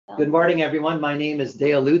Good morning, everyone. My name is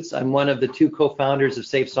Dale Lutz. I'm one of the two co-founders of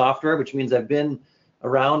Safe Software, which means I've been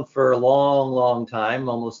around for a long, long time,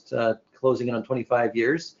 almost closing in on 25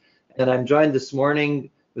 years. And I'm joined this morning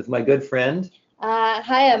with my good friend.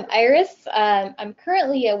 Hi, I'm Iris. I'm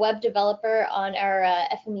currently a web developer on our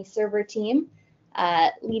FME server team,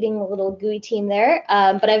 leading a little GUI team there.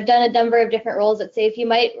 But I've done a number of different roles at Safe. You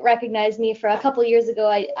might recognize me for a couple years ago.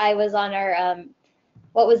 I was on our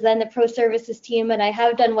what was then the pro services team, and I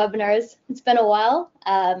have done webinars. It's been a while,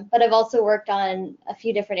 but I've also worked on a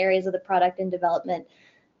few different areas of the product and development.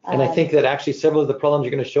 And I think that actually several of the problems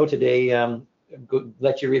you're going to show today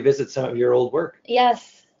let you revisit some of your old work.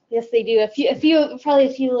 Yes, they do. Probably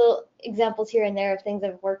a few little examples here and there of things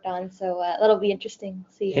I've worked on. So that'll be interesting.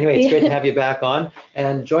 See. Anyway, it's great to have you back on.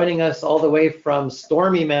 And joining us all the way from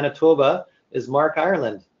stormy Manitoba is Mark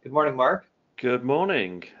Ireland. Good morning, Mark. Good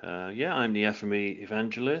morning. Yeah, I'm the FME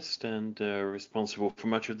evangelist and responsible for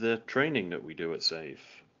much of the training that we do at SAFE.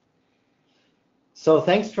 So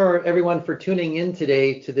thanks for everyone for tuning in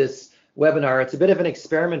today to this webinar. It's a bit of an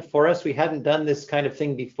experiment for us. We hadn't done this kind of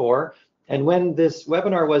thing before. And when this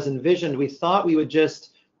webinar was envisioned, we thought we would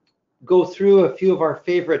just go through a few of our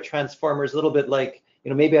favorite transformers, a little bit like,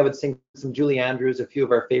 maybe I would sing some Julie Andrews, a few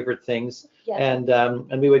of our favorite things. Yeah.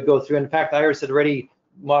 And we would go through. In fact, Iris had already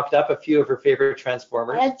mocked up a few of her favorite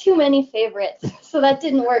transformers. I had too many favorites, so that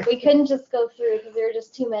didn't work. We couldn't just go through because there were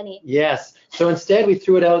just too many. Yes. So instead, we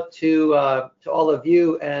threw it out to all of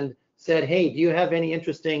you and said, hey, do you have any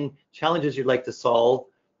interesting challenges you'd like to solve?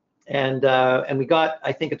 And we got,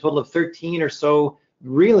 I think, a total of 13 or so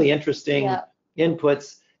really interesting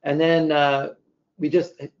inputs. And then we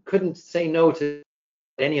just couldn't say no to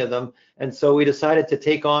any of them. And so we decided to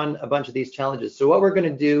take on a bunch of these challenges. So what we're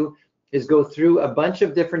going to do is go through a bunch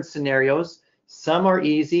of different scenarios. Some are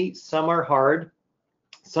easy, some are hard,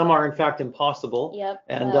 some are in fact impossible. Yep.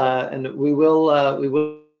 And we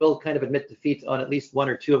will kind of admit defeat on at least one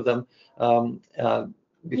or two of them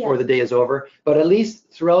before the day is over. But at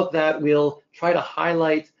least throughout that, we'll try to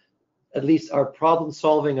highlight at least our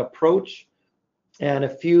problem-solving approach and a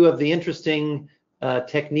few of the interesting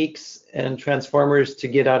techniques and transformers to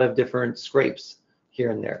get out of different scrapes here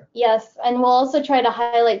and there. Yes, and we'll also try to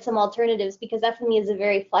highlight some alternatives because FME is a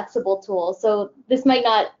very flexible tool. So this might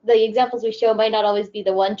not, the examples we show might not always be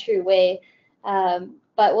the one true way,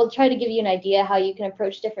 but we'll try to give you an idea how you can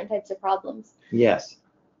approach different types of problems. Yes.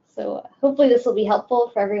 So hopefully this will be helpful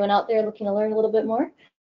for everyone out there looking to learn a little bit more.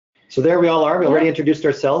 So there we all are. We already introduced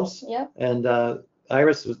ourselves. Yep. And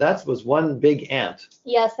Iris, that was one big ant.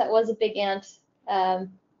 Yes, that was a big ant. It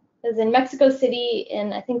was in Mexico City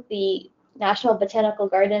in, I think, the National Botanical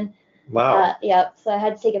Garden. Wow. So I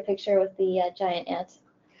had to take a picture with the giant ant.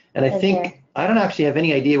 And I think, I don't actually have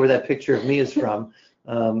any idea where that picture of me is from.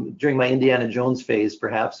 During my Indiana Jones phase,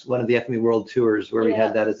 perhaps, one of the FME World Tours where we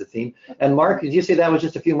had that as a theme. And Mark, did you say that was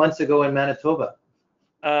just a few months ago in Manitoba?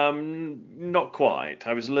 Not quite.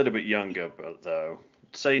 I was a little bit younger, but though.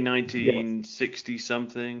 Say 1960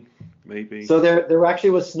 something, maybe. So there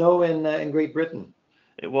actually was snow in Great Britain.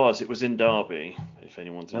 It was in Derby, if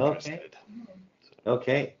anyone's interested.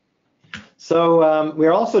 Okay. So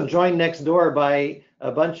we're also joined next door by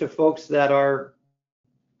a bunch of folks that are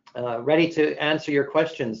ready to answer your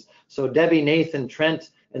questions. So Debbie, Nathan,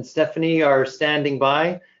 Trent, and Stephanie are standing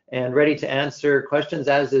by and ready to answer questions,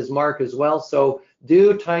 as is Mark as well. So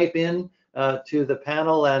do type in to the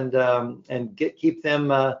panel and keep them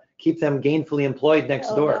gainfully employed next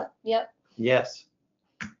door. Yep. Yes.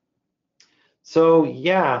 So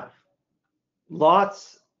yeah,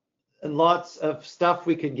 lots and lots of stuff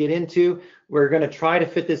we could get into. We're going to try to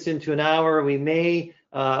fit this into an hour. We may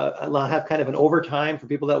have kind of an overtime for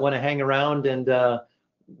people that want to hang around and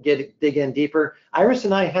dig in deeper. Iris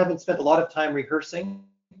and I haven't spent a lot of time rehearsing.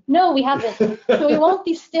 No, we haven't. So we won't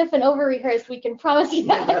be stiff and over-rehearsed. We can promise you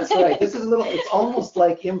that. That's right. This is it's almost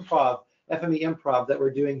like improv, FME improv that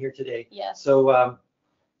we're doing here today. Yeah. So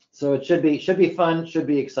it should be fun, should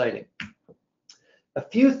be exciting. A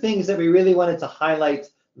few things that we really wanted to highlight,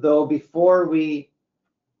 though, before we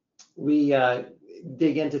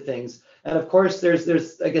dig into things. And of course,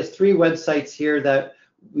 there's I guess 3 websites here that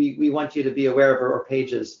we want you to be aware of, or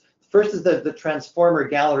pages. First is the transformer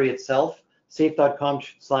gallery itself,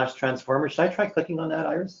 safe.com/transformer. Should I try clicking on that,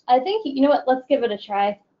 Iris? I think, you know what, let's give it a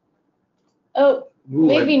try. Oh,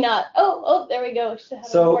 maybe not. Oh, there we go.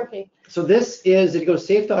 So this is, it goes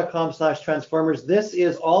safe.com/transformers. This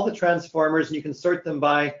is all the transformers, and you can sort them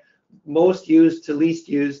by most used to least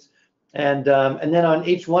used. And then on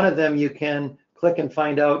each one of them, you can click and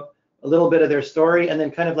find out a little bit of their story. And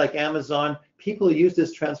then kind of like Amazon, people who use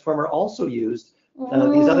this transformer also used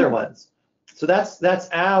these other ones. So that's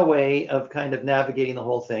our way of kind of navigating the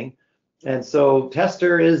whole thing. And so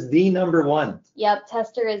tester is the number one. Yep,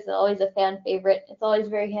 tester is always a fan favorite. It's always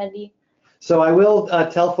very handy. So I will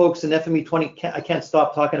tell folks in FME 20, I can't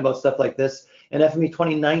stop talking about stuff like this. In FME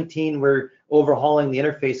 2019, we're overhauling the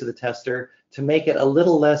interface of the tester to make it a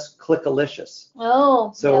little less clickalicious.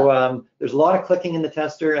 Oh. So yeah. There's a lot of clicking in the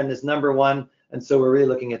tester and this number one, and so we're really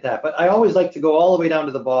looking at that. But I always like to go all the way down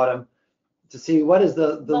to the bottom to see what is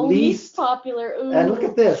the least popular. Ooh. And look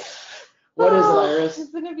at this. What is it, Iris? It's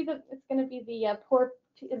gonna be the poor.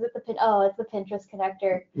 Is it the pin? Oh, it's the Pinterest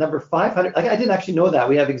connector. Number 500. I didn't actually know that.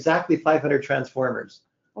 We have exactly 500 transformers.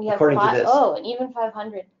 We have according to this. Oh, and even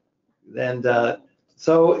 500. And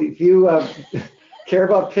so if you care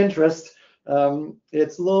about Pinterest,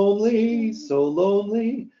 it's lonely, so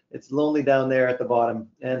lonely. It's lonely down there at the bottom.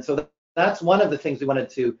 And so that's one of the things we wanted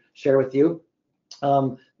to share with you.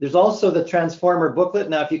 There's also the Transformer booklet.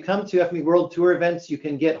 Now, if you come to FME World Tour events, you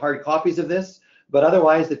can get hard copies of this, but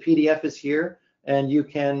otherwise the PDF is here, and you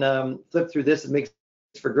can flip through this. It makes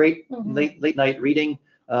for great late night reading.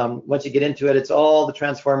 Once you get into it, it's all the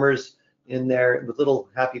Transformers in there with little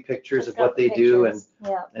happy pictures of what they do and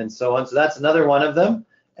so on. So that's another one of them.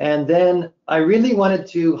 And then I really wanted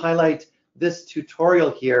to highlight this tutorial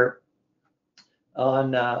here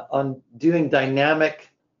on doing dynamic,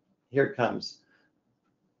 here it comes,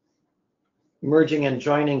 merging and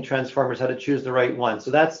joining transformers, how to choose the right one.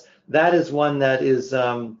 So that is one that is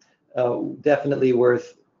definitely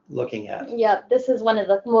worth looking at. Yeah, this is one of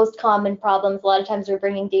the most common problems. A lot of times we're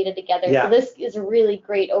bringing data together. Yeah. So this is a really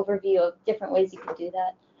great overview of different ways you can do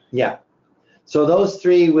that. Yeah. So those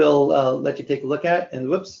three we'll let you take a look at. And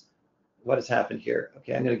whoops, what has happened here?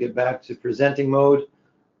 Okay, I'm going to get back to presenting mode.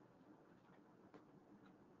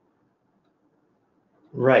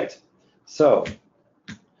 Right. So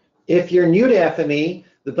if you're new to FME,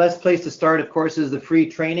 the best place to start, of course, is the free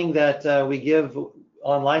training that we give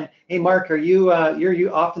online. Hey, Mark, are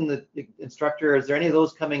you're often the instructor? Is there any of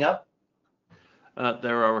those coming up?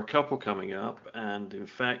 There are a couple coming up, and in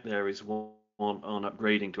fact, there is one on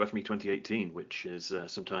upgrading to FME 2018, which is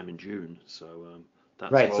sometime in June. So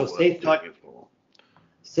that's right. what So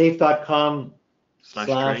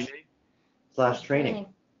safe.com/training.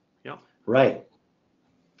 Yep. Right.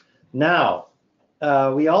 Now,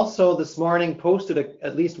 we also this morning posted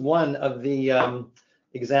at least one of the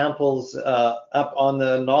examples up on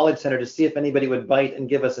the Knowledge Center to see if anybody would bite and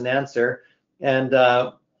give us an answer. And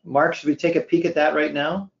Mark, should we take a peek at that right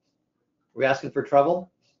now? Are we asking for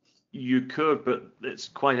trouble? You could, but it's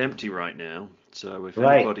quite empty right now. So if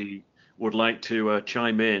anybody would like to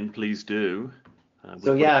chime in, please do.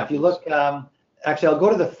 So yeah, if you look, actually, I'll go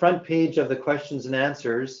to the front page of the questions and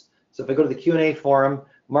answers. So if I go to the Q&A forum,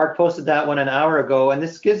 Mark posted that one an hour ago, and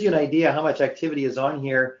this gives you an idea how much activity is on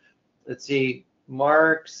here. Let's see,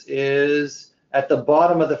 Mark's is at the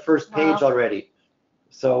bottom of the first page already.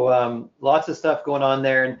 So lots of stuff going on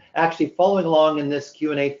there, and actually following along in this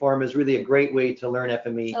Q&A forum is really a great way to learn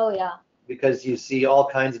FME. Oh yeah. Because you see all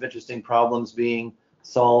kinds of interesting problems being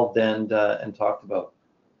solved and talked about.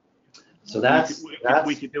 So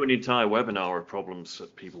we could do an entire webinar of problems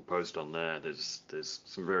that people post on there. There's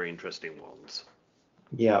some very interesting ones.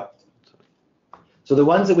 Yeah. So the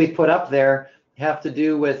ones that we put up there have to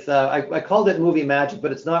do with I called it movie magic,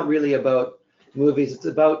 but it's not really about movies. It's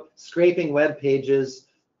about scraping web pages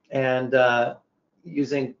and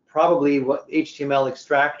using probably what HTML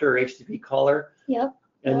extractor or HTTP caller. Yep.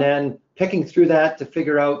 And then picking through that to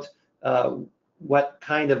figure out what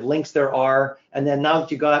kind of links there are. And then now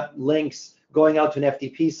that you got links going out to an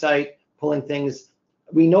FTP site, pulling things,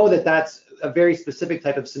 we know that that's a very specific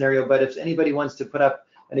type of scenario, but if anybody wants to put up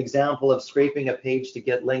an example of scraping a page to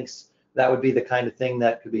get links, that would be the kind of thing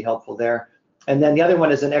that could be helpful there. And then the other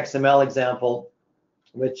one is an XML example,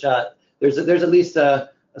 which there's at least a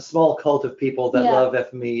small cult of people that love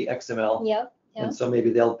FME XML. Yep. And so maybe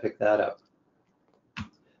they'll pick that up.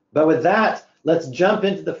 But with that, let's jump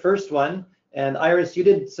into the first one. And Iris, you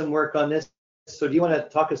did some work on this. So do you want to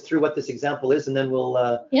talk us through what this example is, and then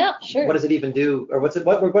we'll yeah, sure. What does it even do, or what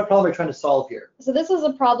problem are we trying to solve here? So this was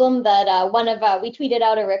a problem that we tweeted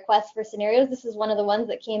out a request for scenarios. This is one of the ones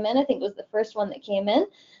that came in. I think it was the first one that came in.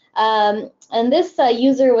 And this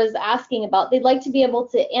user was asking about, they'd like to be able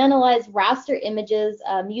to analyze raster images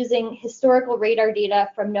using historical radar data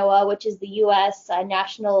from NOAA, which is the U.S.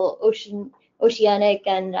 National Oceanic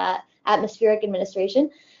and Atmospheric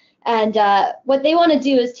Administration. And what they want to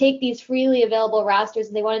do is take these freely available rasters,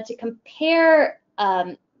 and they wanted to compare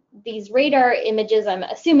these radar images. I'm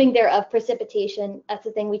assuming they're of precipitation. That's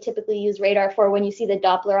the thing we typically use radar for when you see the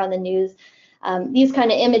Doppler on the news. These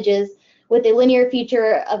kind of images with a linear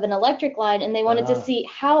feature of an electric line, and they wanted to see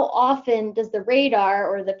how often does the radar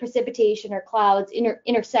or the precipitation or clouds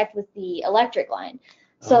intersect with the electric line.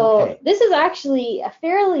 So this is actually a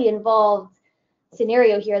fairly involved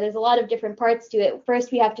scenario here. There's a lot of different parts to it.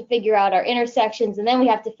 First, we have to figure out our intersections, and then we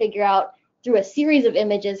have to figure out through a series of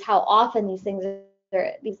images how often these things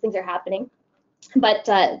are happening. But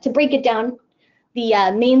to break it down, the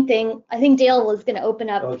main thing, I think Dale was going to open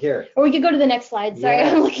up. Oh, here. Or we could go to the next slide. Sorry,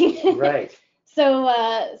 yeah. I'm looking. Right.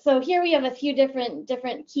 So here we have a few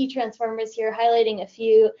different key transformers here, highlighting a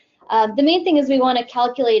few. The main thing is we want to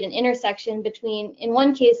calculate an intersection between, in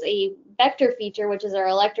one case, a vector feature, which is our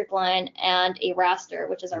electric line, and a raster,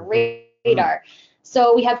 which is our radar.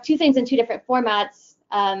 So we have two things in two different formats.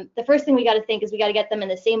 The first thing we got to think is we got to get them in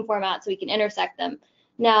the same format so we can intersect them.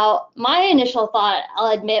 Now, my initial thought,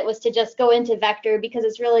 I'll admit, was to just go into vector because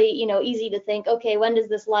it's really, easy to think, okay, when does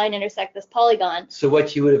this line intersect this polygon? So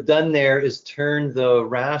what you would have done there is turn the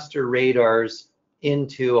raster radars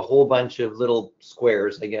into a whole bunch of little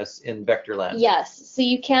squares, I guess, in vector land. Yes, so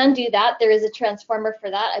you can do that. There is a transformer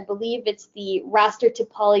for that. I believe it's the raster to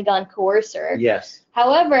polygon coercer. Yes.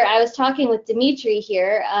 However, I was talking with Dimitri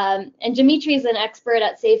here, and Dimitri is an expert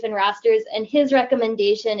at safe and rasters, and his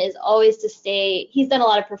recommendation is always to stay, he's done a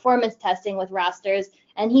lot of performance testing with rasters,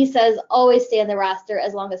 and he says always stay in the raster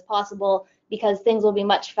as long as possible because things will be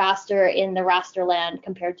much faster in the raster land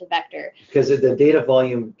compared to vector. Because the data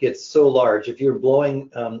volume gets so large. If you're blowing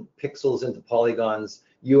pixels into polygons,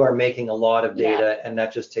 you are making a lot of data, and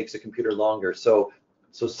that just takes a computer longer. So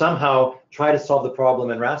somehow try to solve the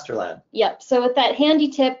problem in raster land. Yep, so with that handy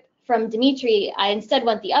tip from Dimitri, I instead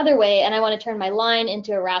went the other way, and I want to turn my line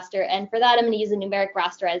into a raster, and for that I'm going to use a numeric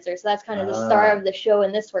rasterizer. So that's kind of the star of the show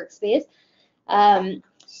in this workspace.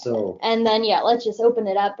 And then, let's just open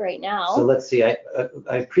it up right now. So let's see,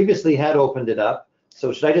 I previously had opened it up.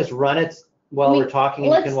 So should I just run it while we're talking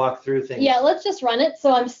and you can walk through things? Yeah, let's just run it.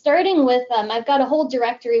 So I'm starting with, I've got a whole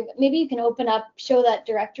directory. Maybe you can open up, show that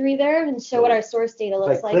directory there and show what our source data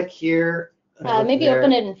looks like. Click here. Maybe there.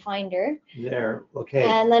 Open it in Finder. There, okay.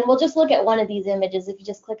 And then we'll just look at one of these images. If you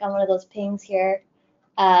just click on one of those pings here.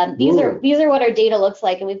 These are what our data looks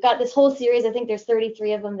like, and we've got this whole series. I think there's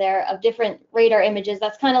 33 of them there of different radar images.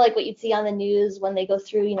 That's kind of like what you'd see on the news when they go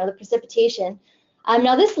through, the precipitation.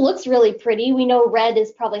 Now this looks really pretty. We know red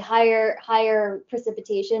is probably higher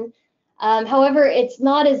precipitation. However, it's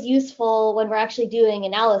not as useful when we're actually doing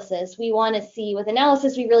analysis. We want to see, with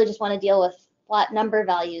analysis, we really just want to deal with flat number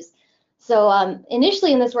values. So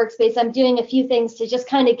initially in this workspace, I'm doing a few things to just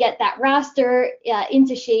kind of get that raster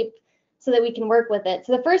into shape, so that we can work with it.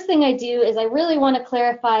 So the first thing I do is I really want to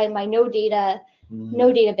clarify my no data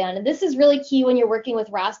band. And this is really key when you're working with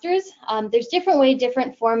rasters. There's different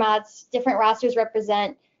formats, different rasters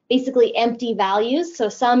represent basically empty values. So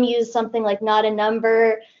some use something like not a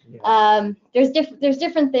number. There's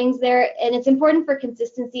different things there, and it's important for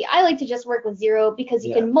consistency. I like to just work with 0 because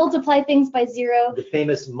you can multiply things by 0. The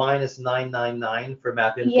famous -999 for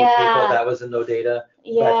map info table, that was a no data.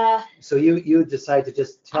 Yeah. But, so you decide to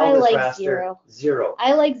just tell this raster 0.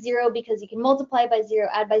 I like 0 because you can multiply by 0,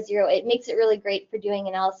 add by 0. It makes it really great for doing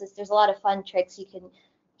analysis. There's a lot of fun tricks you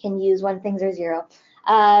can use when things are 0.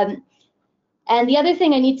 And the other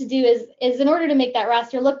thing I need to do is in order to make that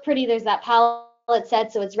raster look pretty, there's that palette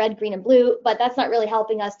set, so it's red, green, and blue, but that's not really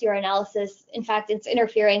helping us do our analysis. In fact, it's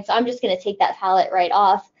interfering, so I'm just going to take that palette right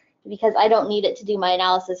off because I don't need it to do my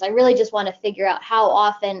analysis. I really just want to figure out how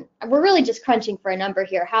often, we're really just crunching for a number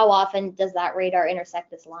here, how often does that radar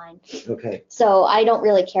intersect this line? Okay. So I don't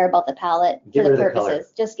really care about the palette for the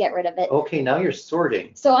purposes. Just get rid of it. Okay, now you're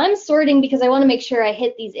sorting. So I'm sorting because I want to make sure I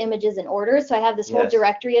hit these images in order. So I have this whole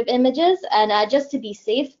directory of images, and just to be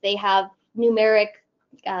safe, they have numeric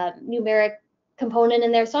component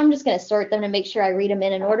in there. So I'm just going to sort them to make sure I read them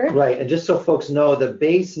in order. Right, and just so folks know, the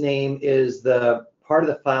base name is the part of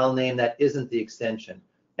the file name that isn't the extension.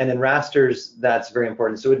 And in rasters, that's very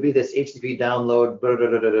important. So it would be this HTTP download, blah, blah,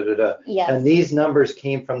 blah, blah, blah, blah. Yes. And these numbers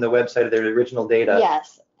came from the website of their original data.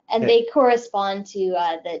 Yes, and they correspond to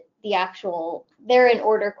the actual, they're in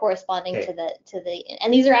order corresponding to the,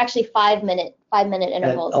 and these are actually 5-minute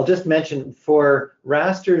intervals. And I'll just mention, for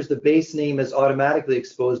rasters, the base name is automatically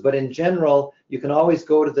exposed, but in general, you can always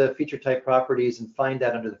go to the feature type properties and find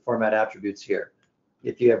that under the format attributes here,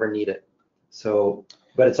 if you ever need it. So,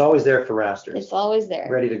 but it's always there for rasters. It's always there.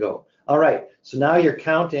 Ready to go. All right, so now you're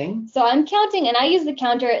counting. So I'm counting, and I use the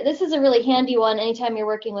counter. This is a really handy one anytime you're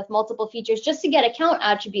working with multiple features, just to get a count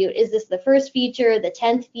attribute. Is this the first feature, the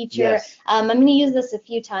 10th feature? Yes. I'm going to use this a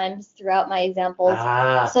few times throughout my examples.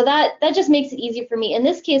 So that just makes it easier for me. In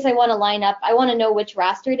this case, I want to line up. I want to know which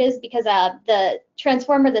raster it is, because the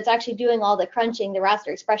transformer that's actually doing all the crunching, the raster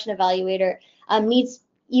expression evaluator, needs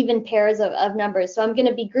even pairs of numbers. So I'm going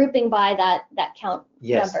to be grouping by that count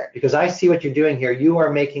number. Because I see what you're doing here. You are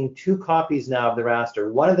making 2 copies now of the raster.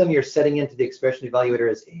 One of them you're setting into the expression evaluator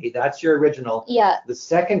as A. That's your original. Yeah. The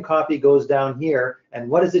second copy goes down here, and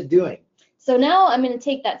what is it doing? So now I'm going to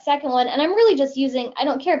take that second one, and I'm really just using, I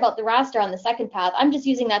don't care about the raster on the second path. I'm just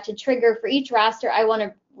using that to trigger for each raster. I want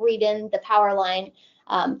to read in the power line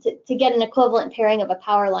to get an equivalent pairing of a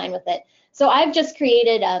power line with it. So I've just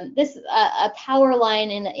created a power line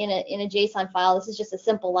in a JSON file. This is just a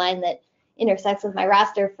simple line that intersects with my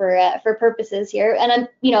raster for purposes here. And I'm,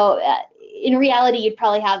 in reality, you'd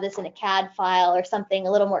probably have this in a CAD file or something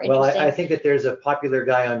a little more interesting. Well, I think that there's a popular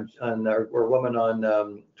guy or woman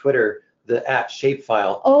on Twitter, the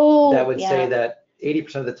 @shapefile, that would say that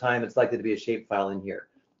 80% of the time it's likely to be a shapefile in here.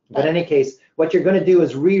 But in any case, what you're going to do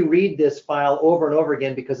is reread this file over and over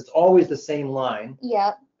again, because it's always the same line.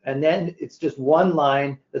 Yeah. And then it's just one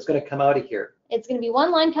line that's going to come out of here. It's going to be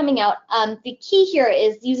one line coming out. The key here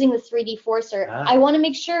is using the 3D forcer. I want to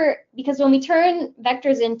make sure, because when we turn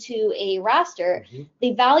vectors into a raster,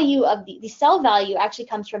 the value of the cell value actually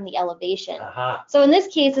comes from the elevation. So in this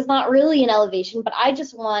case, it's not really an elevation, but I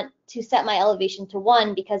just want to set my elevation to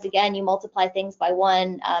 1, because again, you multiply things by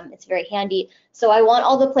 1. It's very handy. So I want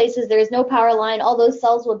all the places there is no power line, all those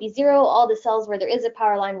cells will be 0. All the cells where there is a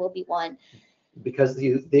power line will be 1. Because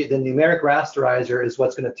the numeric rasterizer is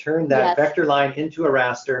what's going to turn that vector line into a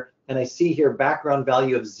raster, and I see here background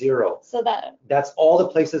value of 0. So that's all the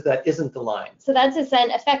places that isn't the line. So that's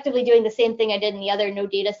effectively doing the same thing I did in the other no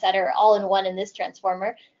data setter, all in one in this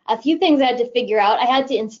transformer. A few things I had to figure out. I had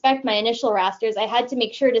to inspect my initial rasters. I had to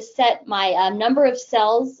make sure to set my number of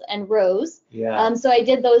cells and rows. So I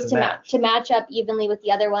did those to match up evenly with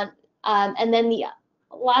the other one. And then the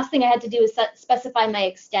last thing I had to do is specify my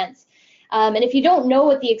extents. And if you don't know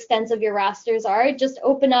what the extents of your rasters are, just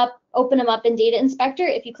open them up in Data Inspector.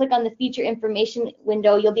 If you click on the feature information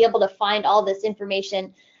window, you'll be able to find all this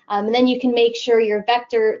information. And then you can make sure your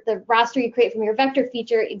vector, the raster you create from your vector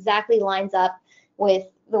feature, exactly lines up with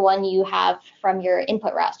the one you have from your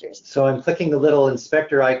input rasters. So I'm clicking the little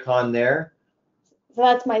inspector icon there. So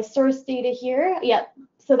that's my source data here. Yeah.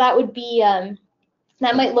 So that would be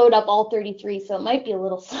that might load up all 33, so it might be a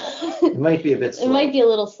little slow. It might be a bit slow. It might be a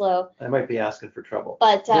little slow. I might be asking for trouble.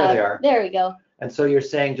 But there they are. There we go. And so you're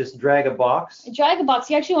saying just drag a box? Drag a box.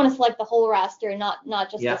 You actually want to select the whole raster, not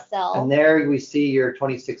just a cell. And there we see your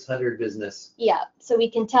 2600 business. Yeah, so we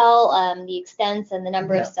can tell the extents and the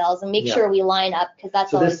number of cells, and make sure we line up, because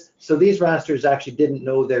that's so these rasters actually didn't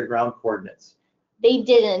know their ground coordinates. They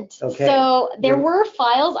didn't. Okay. So there were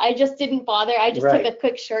files. I just didn't bother. I just took a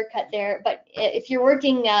quick shortcut there. But if you're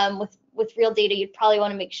working with real data, you'd probably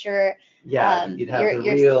want to make sure. Yeah, you'd have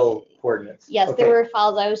the real coordinates. Yes, there were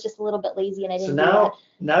files. I was just a little bit lazy and I didn't do that. So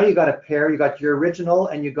now you got a pair. You got your original,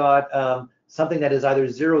 and you got something that is either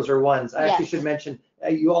 0s or 1s. I actually should mention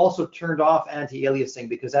you also turned off anti-aliasing,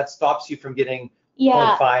 because that stops you from getting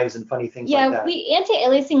 0.5s and funny things like that. Yeah,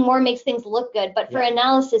 anti-aliasing more makes things look good, but for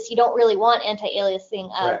analysis, you don't really want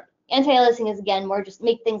anti-aliasing. Anti-aliasing is, again, more just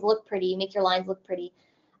make things look pretty, make your lines look pretty.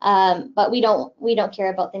 But we don't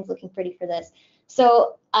care about things looking pretty for this.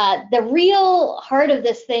 So the real heart of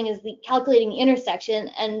this thing is calculating the intersection,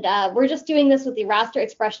 and we're just doing this with the raster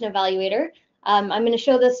expression evaluator. I'm going to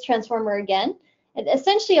show this transformer again. It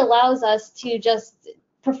essentially allows us to just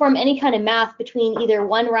perform any kind of math between either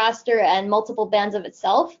one raster and multiple bands of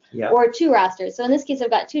itself, or 2 rasters. So in this case,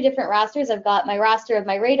 I've got 2 different rasters. I've got my raster of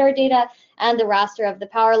my radar data and the raster of the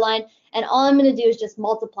power line, and all I'm going to do is just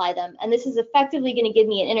multiply them. And this is effectively going to give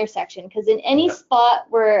me an intersection, because in any spot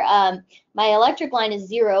where my electric line is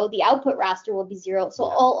 0, the output raster will be 0. So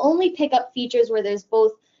I'll only pick up features where there's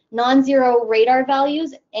both non-zero radar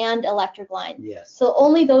values and electric line. So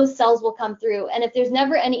only those cells will come through. And if there's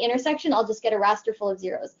never any intersection, I'll just get a raster full of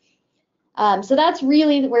 0s. So that's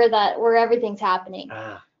really where everything's happening.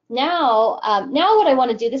 Now what I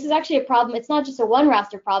want to do, this is actually a problem. It's not just a one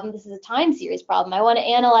raster problem. This is a time series problem. I want to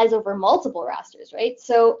analyze over multiple rasters, right?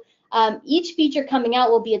 So each feature coming out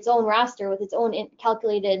will be its own raster with its own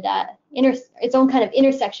calculated, its own kind of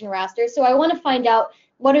intersection raster. So I want to find out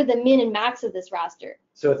what are the min and max of this raster.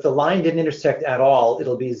 So if the line didn't intersect at all,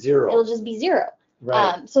 it'll be 0. It'll just be 0.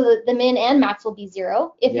 Right. So the min and max will be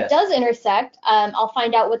 0. If Yes. it does intersect, I'll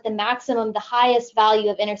find out what the maximum, the highest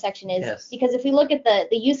value of intersection is. Yes. Because if we look at the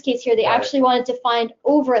use case here, they Got actually wanted to find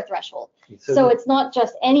over a threshold. So it's not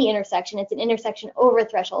just any intersection, it's an intersection over a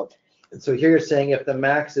threshold. So here you're saying if the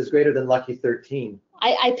max is greater than lucky 13.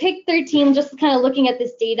 I picked 13 just kind of looking at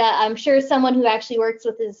this data. I'm sure someone who actually works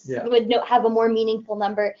with this would have a more meaningful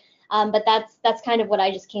number. But that's kind of what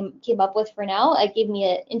I just came up with for now. It gave me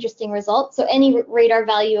an interesting result. So any radar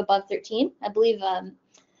value above 13, I believe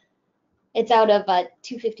it's out of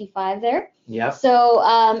 255 there. Yeah. So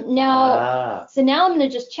now I'm going to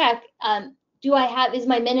just check. Is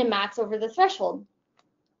my min and max over the threshold?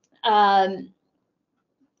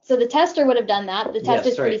 So the tester would have done that. The test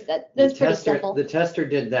is pretty simple. The tester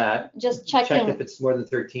did that. Just checking. Check if it's more than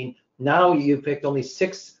 13. Now you picked only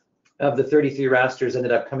 6 of the 33 rasters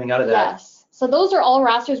ended up coming out of that. Yes. So those are all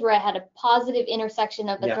rasters where I had a positive intersection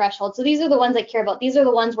of the threshold. So these are the ones I care about. These are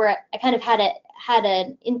the ones where I kind of had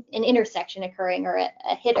an intersection occurring or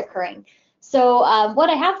a hit occurring. So what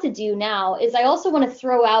I have to do now is I also want to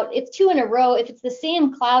throw out, if 2 in a row, if it's the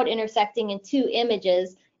same cloud intersecting in 2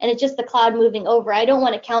 images, and it's just the cloud moving over, I don't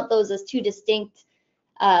want to count those as 2 distinct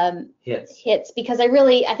hits, because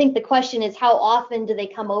I think the question is how often do they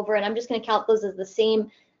come over, and I'm just going to count those as the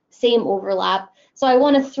same overlap. So I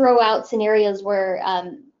want to throw out scenarios where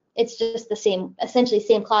it's just the same, essentially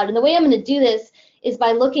same cloud. And the way I'm going to do this is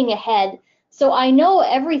by looking ahead. So I know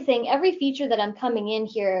every feature that I'm coming in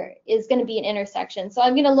here is going to be an intersection. So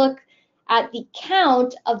I'm going to look at the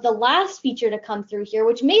count of the last feature to come through here,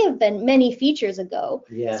 which may have been many features ago.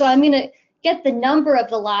 Yes. So I'm going to get the number of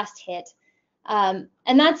the last hit.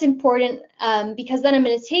 And that's important because then I'm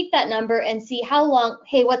going to take that number and see how long,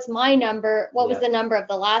 hey, what's my number? What was the number of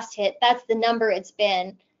the last hit? That's the number it's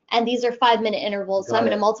been. And these are 5-minute intervals. So I'm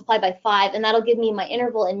going to multiply by 5, and that'll give me my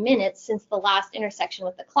interval in minutes since the last intersection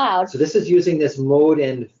with the cloud. So this is using this mode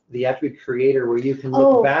in the attribute creator where you can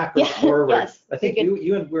look back or forward. Yes, I think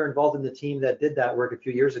you were involved in the team that did that work a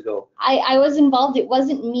few years ago. I was involved. It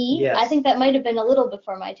wasn't me. Yes. I think that might have been a little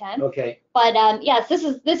before my time. Okay. But yes, this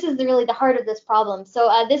is really the heart of this problem.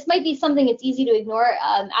 So this might be something it's easy to ignore.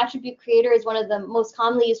 Attribute creator is one of the most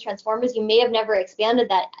commonly used transformers. You may have never expanded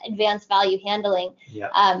that advanced value handling.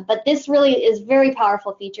 Yeah. But this really is a very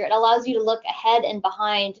powerful feature. It allows you to look ahead and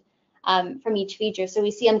behind from each feature. So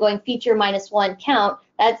we see I'm going feature -1 count.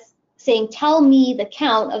 That's saying tell me the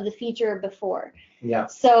count of the feature before. Yeah.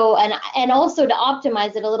 So and also to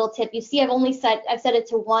optimize it, a little tip. You see I've set it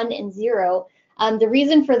to 1 and 0. The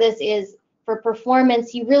reason for this is for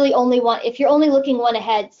performance. You really only want, if you're only looking one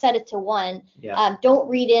ahead, set it to 1. Yeah. Don't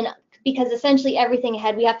read in, because essentially everything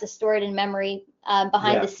ahead we have to store it in memory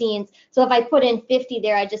behind the scenes. So if I put in 50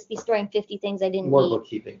 there, I'd just be storing 50 things I didn't need. More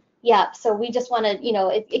bookkeeping. Yeah, so we just want to,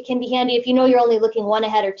 it can be handy if you know you're only looking 1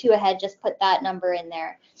 ahead or 2 ahead, just put that number in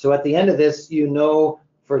there. So at the end of this,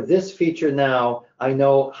 for this feature now, I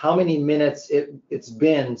know how many minutes it's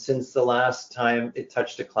been since the last time it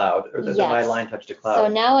touched a cloud, or my line touched a cloud. So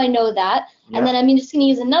now I know that, and then I'm just going to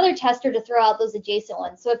use another tester to throw out those adjacent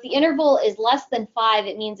ones. So if the interval is less than 5,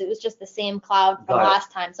 it means it was just the same cloud from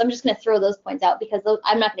last time. So I'm just going to throw those points out because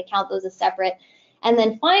I'm not going to count those as separate. And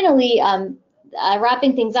then finally,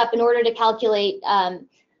 wrapping things up, in order to calculate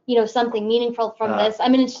something meaningful from this,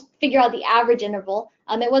 I'm going to figure out the average interval.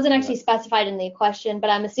 It wasn't actually specified in the question, but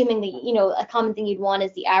I'm assuming that a common thing you'd want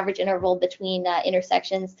is the average interval between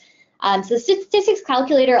intersections. So the statistics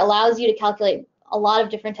calculator allows you to calculate a lot of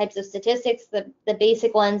different types of statistics, the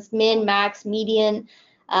basic ones, min, max, median,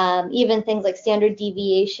 even things like standard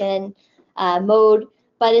deviation, mode.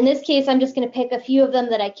 But in this case, I'm just going to pick a few of them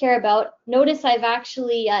that I care about. Notice I've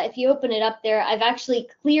actually, if you open it up there, I've actually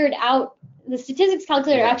cleared out, the statistics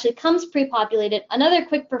calculator actually comes pre-populated. Another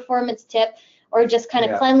quick performance tip, or just kind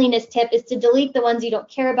of cleanliness tip, is to delete the ones you don't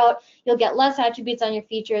care about. You'll get less attributes on your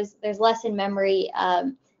features, there's less in memory,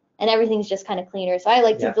 and everything's just kind of cleaner. So I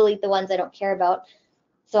like to delete the ones I don't care about.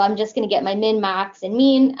 So I'm just going to get my min, max, and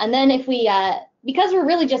mean. And then if we, because we're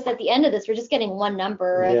really just at the end of this, we're just getting one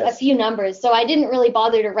number, or a few numbers. So I didn't really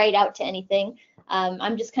bother to write out to anything.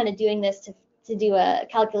 I'm just kind of doing this to do a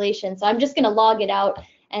calculation. So I'm just going to log it out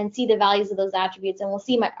and see the values of those attributes. And we'll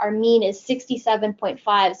see our mean is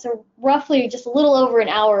 67.5. So roughly just a little over an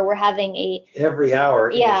hour, we're having every hour.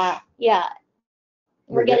 Yeah.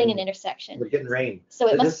 We're getting an intersection. We're getting rain. So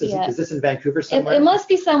it must be. Is this in Vancouver somewhere? It must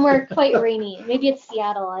be somewhere quite rainy. Maybe it's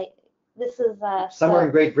Seattle. This is somewhere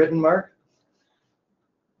in Great Britain, Mark.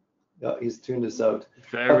 Oh, he's tuned us out.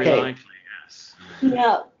 Very likely, yes.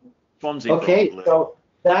 Yeah. Fonzie okay, probably. So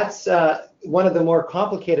that's one of the more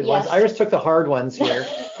complicated ones. Iris took the hard ones here,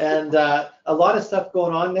 and a lot of stuff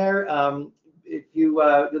going on there.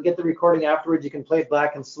 you'll get the recording afterwards. You can play it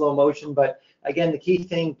back in slow motion. But again, the key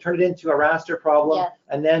thing, turn it into a raster problem, Yes.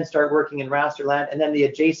 and then start working in raster land, and then the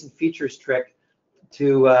adjacent features trick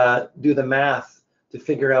to do the math to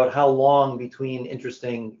figure out how long between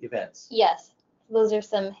interesting events. Yes, those are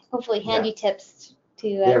some hopefully handy tips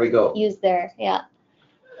to There we go. use there. Yeah.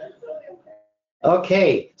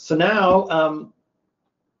 Okay, so now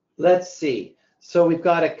let's see. So we've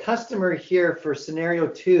got a customer here for scenario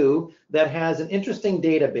 2 that has an interesting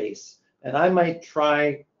database, and I might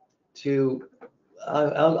try to,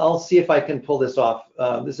 I'll see if I can pull this off.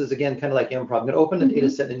 This is again kind of like improv. I'm going to open the data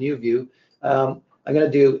set in a new view. I'm going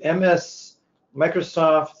to do MS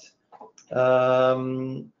Microsoft,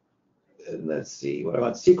 let's see, what I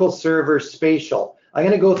want, SQL Server Spatial. I'm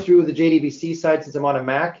going to go through the JDBC side since I'm on a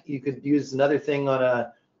Mac. You could use another thing on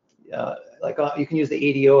a, you can use the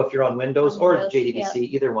ADO if you're on Windows, or JDBC,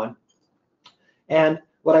 either one. And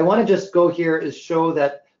what I want to just go here is show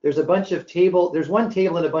that there's a bunch of there's one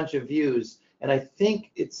table and a bunch of views, and I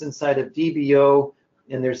think it's inside of DBO,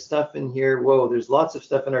 and there's stuff in here. Whoa, there's lots of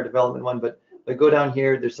stuff in our development one, but if I go down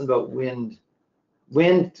here, there's something about wind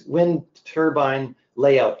turbine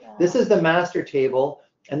layout. Yeah. This is the master table,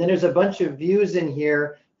 and then there's a bunch of views in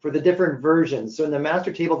here for the different versions. So in the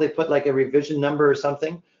master table, they put like a revision number or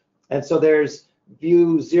something. And so there's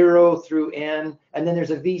view 0 through N, and then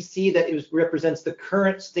there's a VC that represents the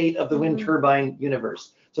current state of the wind turbine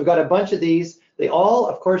universe. So I've got a bunch of these. They all,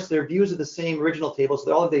 of course, their views are the same original table, so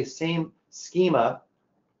they all have the same schema.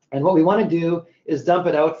 And what we want to do is dump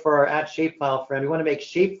it out for our @shapefile friend. We want to make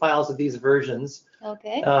shape files of these versions.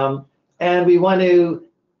 Okay. And we want to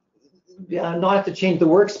not have to change the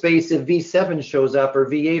workspace if V7 shows up, or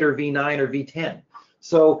V8 or V9 or V10.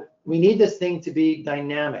 So we need this thing to be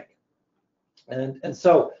dynamic. And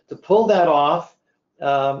so to pull that off,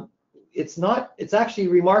 it's actually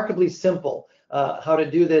remarkably simple how to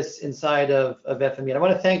do this inside of FME. And I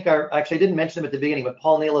want to thank actually I didn't mention them at the beginning, but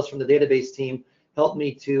Paul Nayless from the database team helped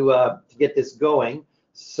me to get this going.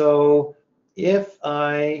 So if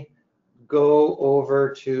I go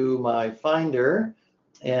over to my Finder,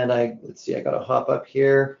 and let's see, I got to hop up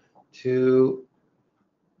here to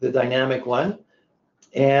the dynamic one,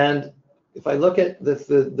 and if I look at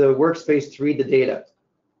the workspace to read the data,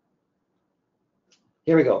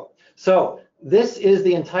 here we go. So this is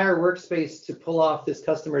the entire workspace to pull off this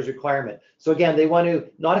customer's requirement. So again, they want to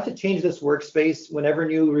not have to change this workspace whenever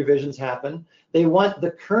new revisions happen. They want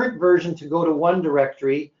the current version to go to one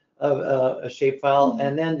directory of a shapefile,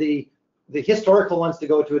 and then the historical ones to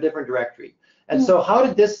go to a different directory. And so how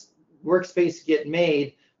did this workspace get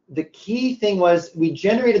made? The key thing was we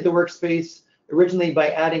generated the workspace originally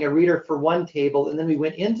by adding a reader for one table, and then we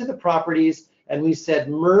went into the properties and we said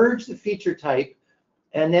merge the feature type,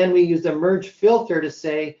 and then we used a merge filter to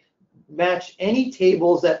say match any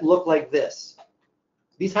tables that look like this.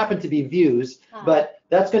 These happen to be views, but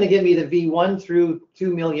that's going to give me the V1 through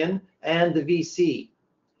 2 million and the VC.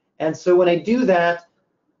 And so when I do that,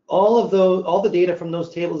 all the data from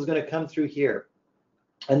those tables is going to come through here,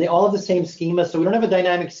 and they all have the same schema. So we don't have a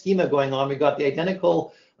dynamic schema going on. We've got the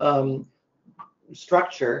identical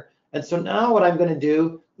structure. And so now what I'm going to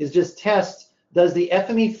do is just test, does the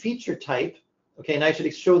FME feature type, okay, and I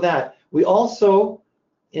should show that. We also,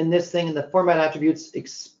 in this thing, in the format attributes,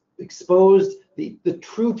 exposed the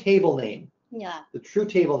true table name. Yeah. The true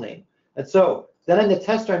table name. And so then in the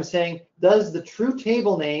tester, I'm saying, does the true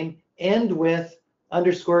table name end with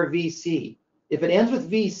 _VC? If it ends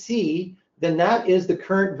with VC, then that is the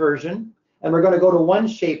current version. And we're going to go to one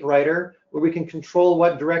shape writer where we can control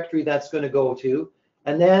what directory that's going to go to.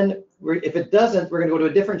 And then if it doesn't, we're going to go to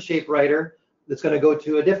a different shape writer that's going to go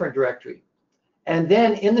to a different directory. And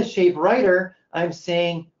then in the shape writer, I'm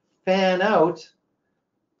saying fan out,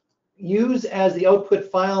 use as the output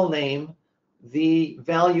file name the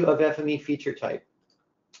value of FME feature type.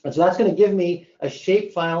 And so that's going to give me a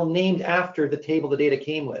shape file named after the table the data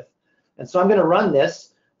came with. And so I'm going to run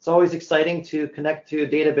this. It's always exciting to connect to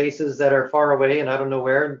databases that are far away and I don't know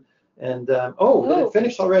where. And did it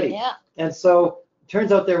finish already? Yeah. And so it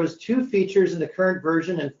turns out there was 2 features in the current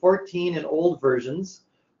version and 14 in old versions.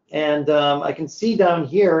 And I can see down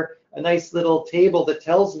here a nice little table that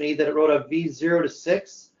tells me that it wrote a V0 to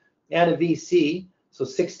 6 and a VC, so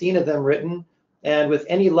 16 of them written. And with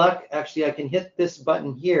any luck, actually, I can hit this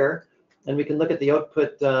button here, and we can look at the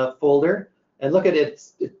output folder. And look at it,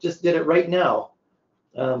 it just did it right now.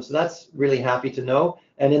 So that's really happy to know.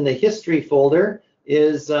 And in the history folder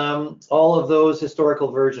is all of those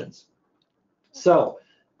historical versions. So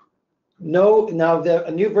now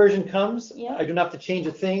a new version comes. Yeah. I don't have to change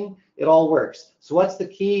a thing. It all works. So what's the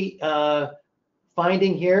key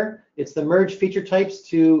finding here? It's the merge feature types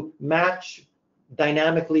to match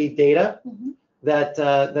dynamically data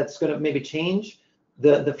that's going to maybe change.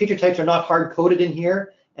 The feature types are not hard coded in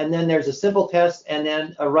here. And then there's a simple test and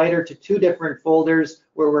then a writer to 2 different folders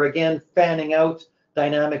where we're again fanning out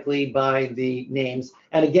dynamically by the names.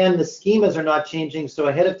 And again, the schemas are not changing. So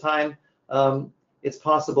ahead of time, it's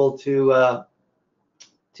possible to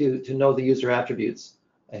know the user attributes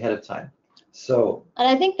ahead of time. So, and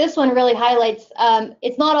I think this one really highlights,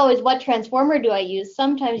 it's not always what transformer do I use.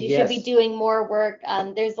 Sometimes you should be doing more work.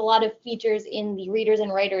 There's a lot of features in the readers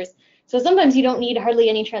and writers. So sometimes you don't need hardly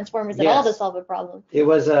any transformers at all to solve a problem.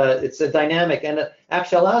 It's a dynamic. And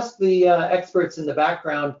actually, I'll ask the experts in the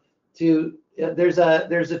background to, there's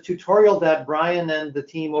a tutorial that Brian and the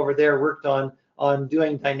team over there worked on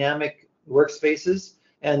doing dynamic workspaces.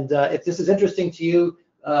 And if this is interesting to you,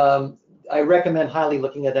 I recommend highly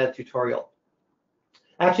looking at that tutorial.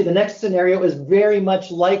 Actually, the next scenario is very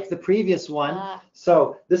much like the previous one.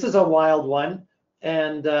 So this is a wild one,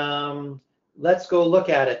 and let's go look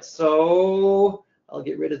at it. So I'll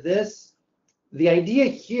get rid of this. The idea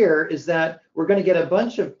here is that we're going to get a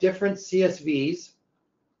bunch of different CSVs.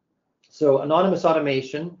 So anonymous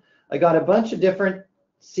automation. I got a bunch of different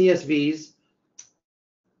CSVs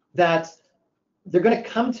that they're going to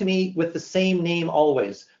come to me with the same name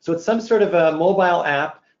always. So it's some sort of a mobile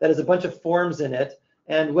app that has a bunch of forms in it.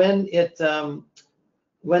 And when they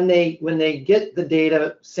get the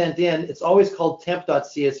data sent in, it's always called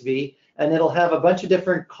temp.csv, and it'll have a bunch of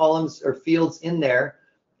different columns or fields in there,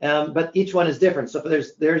 but each one is different. So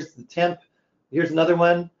if there's the temp, here's another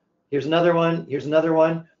one, here's another one, here's another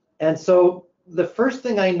one. And so the first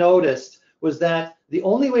thing I noticed was that the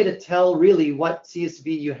only way to tell really what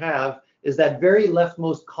CSV you have is that very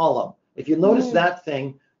leftmost column. If you notice that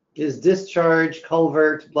thing is discharge,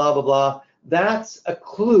 culvert, blah, blah, blah. That's a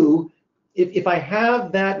clue. If I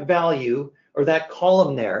have that value or that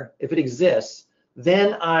column there, if it exists,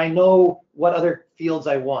 then I know what other fields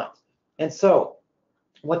I want. And so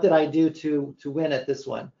what did I do to win at this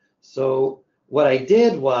one? So what I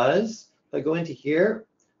did was, if I go into here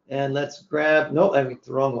and let's grab, no, I'm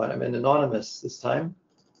the wrong one. I'm in anonymous this time.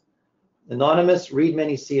 Anonymous, read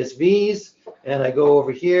many CSVs, and I go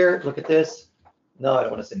over here, look at this. No, I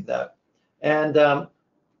don't want to save that. And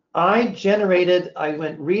I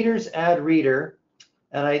went readers, add reader,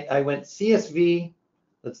 and I went CSV,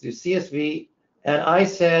 let's do CSV, and I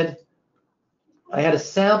said, I had a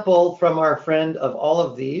sample from our friend of all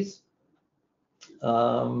of these.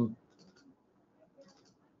 And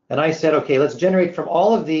I said, okay, let's generate from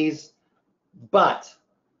all of these, but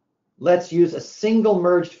let's use a single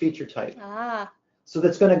merged feature type. So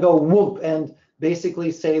that's going to go whoop and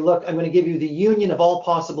basically say, look, I'm going to give you the union of all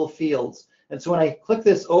possible fields. And so when I click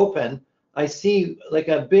this open, I see like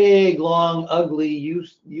a big, long, ugly,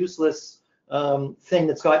 useless thing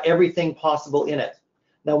that's got everything possible in it.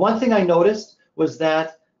 Now, one thing I noticed was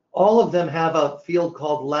that all of them have a field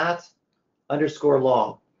called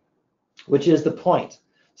lat_long, which is the point.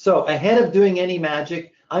 So ahead of doing any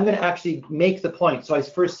magic, I'm going to actually make the point. So I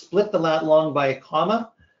first split the lat long by a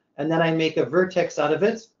comma, and then I make a vertex out of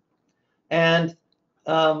it. And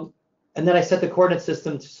then I set the coordinate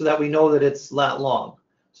system so that we know that it's lat long.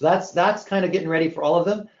 So that's kind of getting ready for all of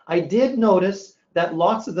them. I did notice that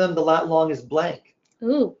lots of them, the lat long is blank.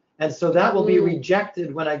 Ooh. And so that will be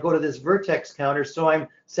rejected when I go to this vertex counter. So I'm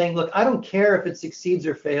saying, look, I don't care if it succeeds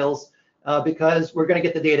or fails because we're going to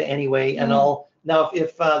get the data anyway. And now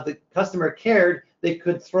if the customer cared, they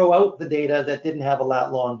could throw out the data that didn't have a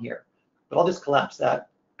lat long here. But I'll just collapse that.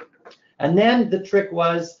 And then the trick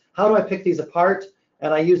was, how do I pick these apart?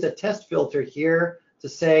 And I used a test filter here to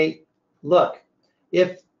say, look,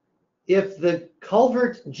 if the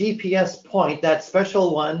culvert GPS point, that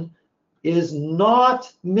special one, is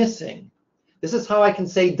not missing, this is how I can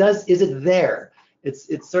say, is it there?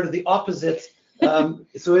 It's sort of the opposite.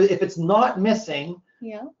 So if it's not missing,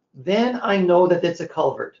 then I know that it's a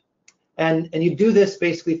culvert. And you do this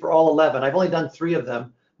basically for all 11. I've only done 3 of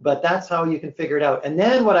them, but that's how you can figure it out. And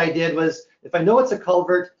then what I did was, if I know it's a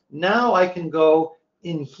culvert, now I can go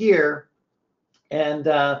in here and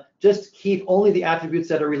just keep only the attributes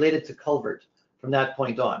that are related to culvert from that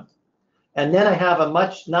point on. And then I have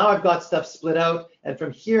now I've got stuff split out, and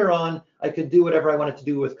from here on, I could do whatever I wanted to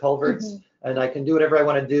do with culverts, and I can do whatever I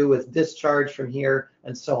want to do with discharge from here,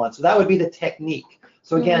 and so on. So that would be the technique.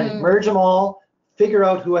 So again, merge them all, figure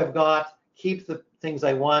out who I've got, keep the things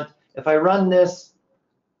I want. If I run this,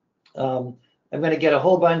 I'm going to get a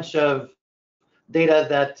whole bunch of data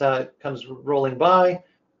that comes rolling by,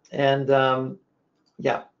 and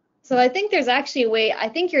yeah. So I think there's actually a way, I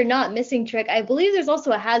think you're not missing, Trick. I believe there's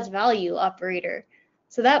also a has value operator.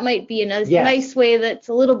 So that might be a Yes. nice way that's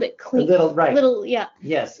a little bit clean. Right. Yeah.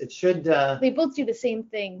 Yes, it should. They both do the same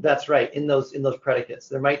thing. That's right. In those predicates,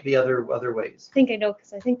 there might be other ways. I think I know,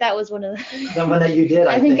 because I think that was one of the. The one that you did.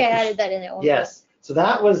 I think I added that in at one Yes. point. So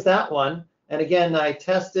that was that one. And again, I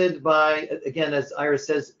tested by, again, as Iris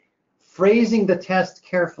says, phrasing the test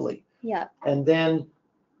carefully. Yeah. And then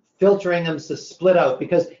filtering them to split out,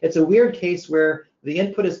 because it's a weird case where the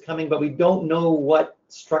input is coming, but we don't know what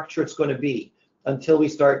structure it's going to be until we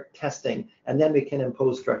start testing, and then we can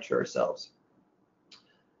impose structure ourselves.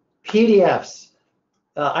 PDFs.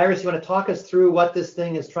 Iris, you want to talk us through what this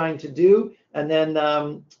thing is trying to do, and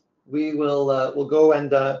then we will we'll go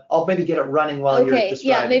and I'll maybe get it running while you're describing.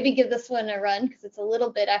 Yeah, maybe give this one a run, because it's a little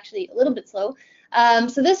bit slow.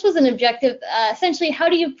 So this was an objective. Essentially, how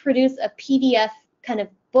do you produce a PDF kind of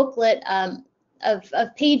booklet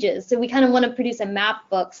of pages? So we kind of want to produce a map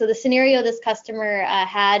book. So the scenario this customer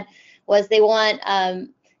had was they want,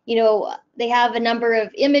 they have a number of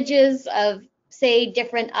images of, say,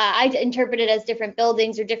 different, I interpret it as different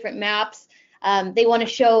buildings or different maps. They want to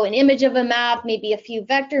show an image of a map, maybe a few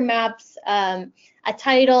vector maps, a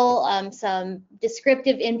title, some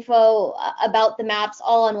descriptive info about the maps,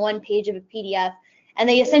 all on one page of a PDF. And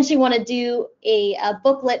they essentially want to do a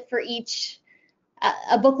booklet for each,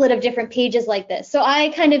 a booklet of different pages like this. So I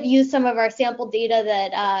kind of used some of our sample data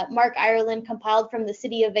that Mark Ireland compiled from the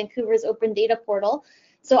City of Vancouver's Open Data Portal.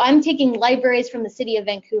 So I'm taking libraries from the City of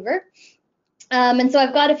Vancouver. And so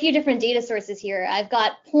I've got a few different data sources here. I've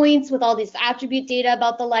got points with all these attribute data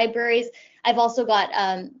about the libraries. I've also got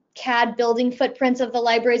CAD building footprints of the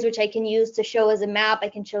libraries, which I can use to show as a map. I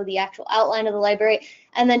can show the actual outline of the library.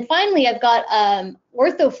 And then finally, I've got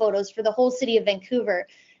ortho photos for the whole City of Vancouver.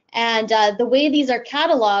 And the way these are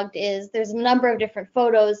cataloged is there's a number of different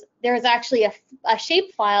photos. There's actually a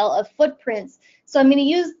shapefile of footprints. So I'm going to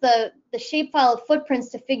use the shapefile of footprints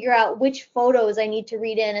to figure out which photos I need to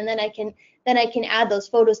read in, and then I can add those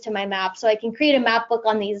photos to my map. So I can create a map book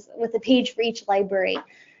on these with a page for each library.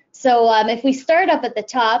 So if we start up at the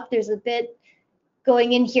top, there's a bit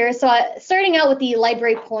going in here. So starting out with the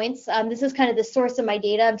library points, this is kind of the source of my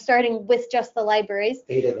data. I'm starting with just the libraries.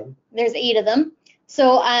 8 of them. There's 8 of them.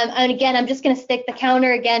 So and again, I'm just going to stick the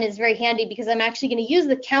counter. Again, is very handy because I'm actually going to use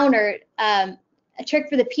the counter. A trick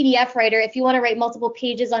for the PDF writer, if you want to write multiple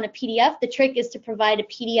pages on a PDF, the trick is to provide a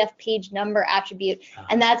PDF page number attribute.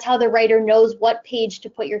 And that's how the writer knows what page to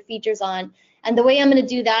put your features on. And the way I'm going to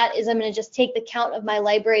do that is I'm going to just take the count of my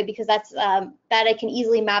library, because that's that I can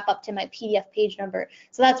easily map up to my PDF page number.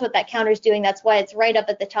 So that's what that counter is doing. That's why it's right up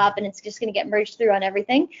at the top, and it's just going to get merged through on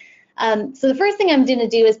everything. So the first thing I'm going to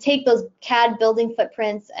do is take those CAD building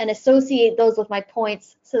footprints and associate those with my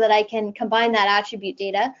points so that I can combine that attribute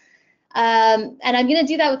data. And I'm going to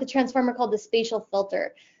do that with a transformer called the spatial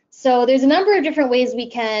filter. So there's a number of different ways we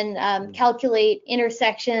can calculate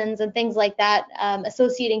intersections and things like that,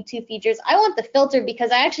 associating two features. I want the filter because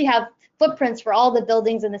I actually have footprints for all the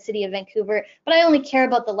buildings in the City of Vancouver, but I only care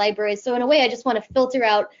about the libraries. So in a way, I just want to filter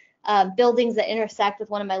out buildings that intersect with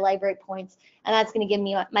one of my library points, and that's going to give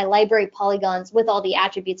me my library polygons with all the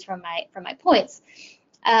attributes from my points.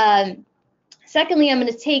 Secondly, I'm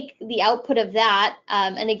going to take the output of that,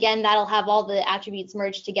 and again, that'll have all the attributes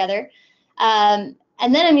merged together.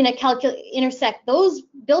 And then I'm going to intersect those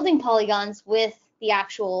building polygons with the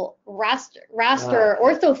actual raster or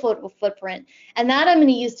ortho footprint, and that I'm going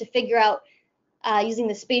to use to figure out using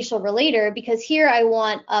the spatial relator, because here I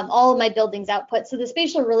want all of my buildings output. So the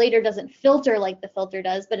spatial relator doesn't filter like the filter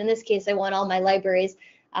does, but in this case, I want all my libraries.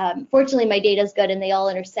 Fortunately, my data is good and they all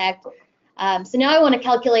intersect. So now I want to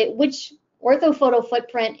calculate which orthophoto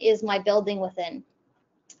footprint is my building within.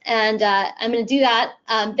 And I'm going to do that.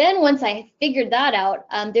 Then once I figured that out,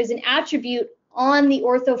 there's an attribute on the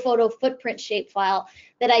orthophoto footprint shapefile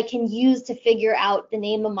that I can use to figure out the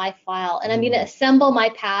name of my file. And I'm going to assemble my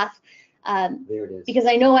path there it is. because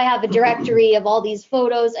I know I have a directory of all these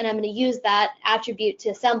photos, and I'm going to use that attribute to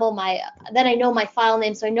assemble then I know my file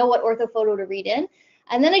name, so I know what orthophoto to read in.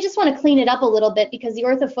 And then I just want to clean it up a little bit because the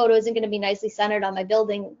orthophoto isn't going to be nicely centered on my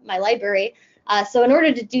building, my library. So in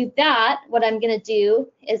order to do that, what I'm going to do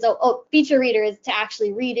is, feature reader is to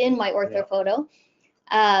actually read in my orthophoto.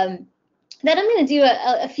 Then I'm going to do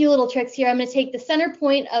a few little tricks here. I'm going to take the center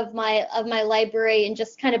point of my library and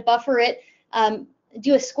just kind of buffer it,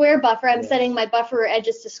 do a square buffer. I'm setting my buffer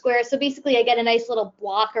edges to square. So basically I get a nice little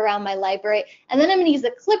block around my library. And then I'm going to use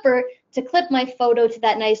the clipper to clip my photo to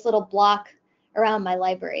that nice little block around my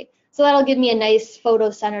library. So that'll give me a nice photo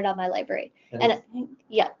centered on my library. And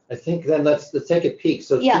yeah. I think then let's take a peek.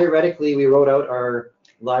 So theoretically, we wrote out our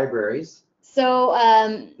libraries. So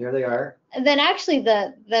here they are. then actually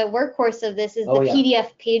the workhorse of this is the yeah.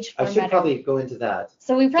 PDF page I formatter. should probably go into that.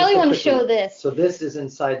 So we probably want to show this. So this is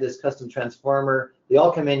inside this custom transformer. They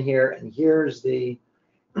all come in here, and here's the,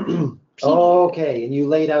 okay, and you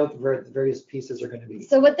laid out where the various pieces are going to be.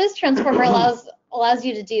 So what this transformer allows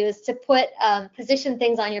you to do is to put position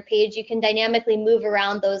things on your page. You can dynamically move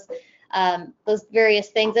around those various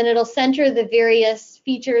things, and it'll center the various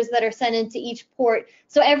features that are sent into each port.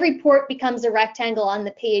 So every port becomes a rectangle on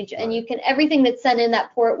the page, and you can, everything that's sent in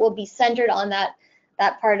that port will be centered on that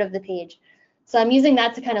part of the page. So I'm using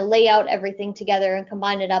that to kind of lay out everything together and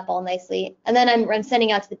combine it up all nicely. And then I'm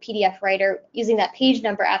sending out to the PDF writer using that page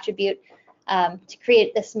number attribute to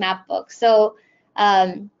create this map book. So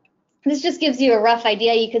this just gives you a rough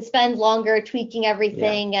idea. You could spend longer tweaking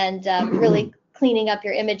everything and really cleaning up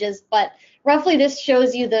your images, but roughly this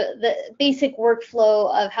shows you the basic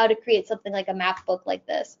workflow of how to create something like a map book like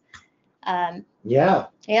this. Yeah.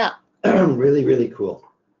 Yeah. Really, really cool.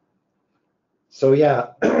 So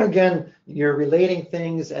yeah, again, you're relating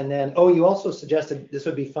things, and then, oh, you also suggested this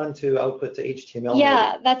would be fun to output to HTML.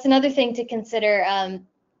 Yeah, that's another thing to consider.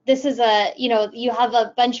 This is you have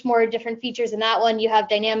a bunch more different features in that one. You have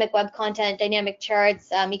dynamic web content, dynamic charts.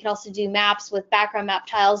 You can also do maps with background map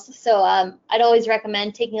tiles. So I'd always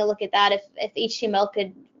recommend taking a look at that if HTML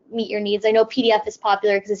could meet your needs. I know PDF is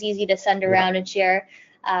popular because it's easy to send around and share,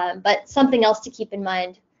 but something else to keep in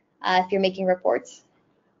mind if you're making reports.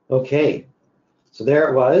 Okay, so there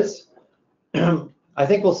it was. I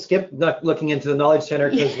think we'll skip looking into the Knowledge Center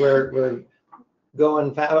because we're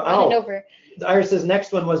going fast. Running over. Iris's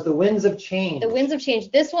next one was the Winds of Change. The Winds of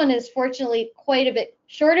Change. This one is fortunately quite a bit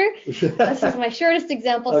shorter. This is my shortest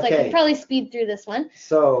example, so I can probably speed through this one.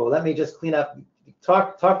 So let me just clean up.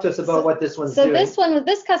 Talk to us about what this one's doing. So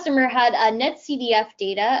this customer had a NetCDF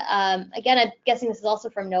data. Again, I'm guessing this is also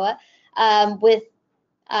from NOAA, with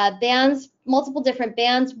bands, multiple different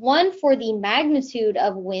bands, one for the magnitude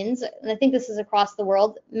of winds, and I think this is across the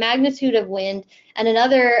world, magnitude of wind, and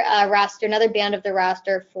another raster, another band of the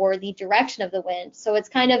raster for the direction of the wind. So it's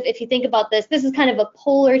kind of, if you think about this is kind of a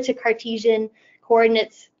polar to Cartesian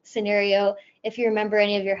coordinates scenario, if you remember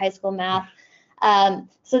any of your high school math.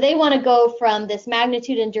 So they want to go from this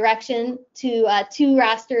magnitude and direction to two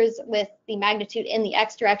rasters with the magnitude in the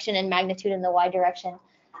x direction and magnitude in the y direction.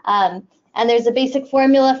 And there's a basic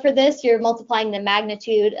formula for this. You're multiplying the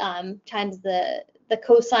magnitude times the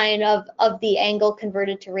cosine of the angle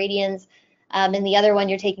converted to radians. And the other one,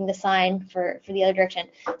 you're taking the sine for the other direction.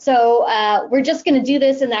 So we're just going to do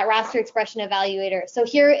this in that raster expression evaluator. So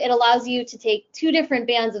here it allows you to take two different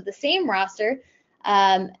bands of the same raster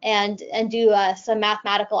and do some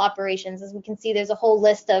mathematical operations. As we can see, there's a whole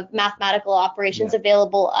list of mathematical operations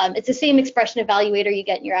available. It's the same expression evaluator you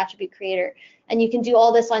get in your attribute creator. And you can do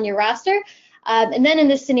all this on your raster. And then in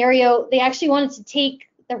this scenario, they actually wanted to take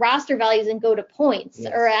the raster values and go to points,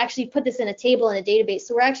 or actually put this in a table in a database.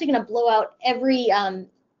 So we're actually going to blow out every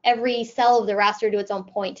cell of the raster to its own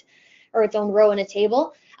point or its own row in a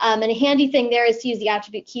table. And a handy thing there is to use the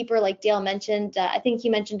attribute keeper, like Dale mentioned. I think he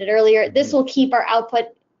mentioned it earlier. This will keep our output.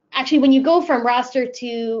 Actually, when you go from raster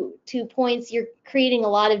to points, you're creating a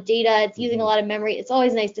lot of data. It's using a lot of memory. It's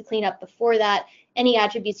always nice to clean up before that. Any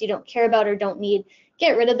attributes you don't care about or don't need,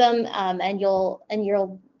 get rid of them, and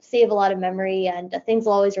you'll save a lot of memory, and things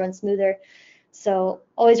will always run smoother. So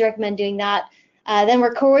always recommend doing that. Then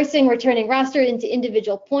we're coercing, we're turning raster into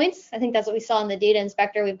individual points. I think that's what we saw in the data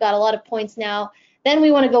inspector. We've got a lot of points now. Then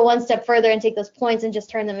we want to go one step further and take those points and just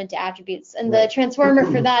turn them into attributes. And the transformer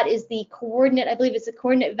for that is the coordinate, I believe it's a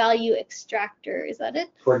coordinate value extractor. Is that it?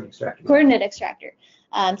 Coordinate extractor. Coordinate extractor.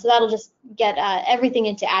 So that'll just get everything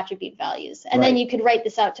into attribute values. And then you could write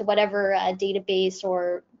this out to whatever database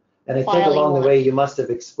or And I think along the way you must have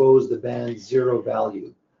exposed the band 0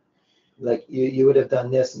 value. Like you would have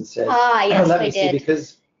done this and said, yes, let me I see, did.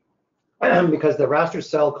 because the raster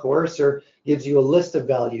cell coercer gives you a list of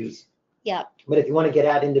values. Yeah. But if you want to get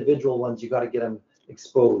at individual ones, you got to get them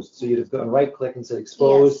exposed. So you'd have gone right click and said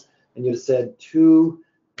exposed, and you'd have said 2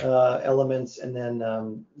 elements, and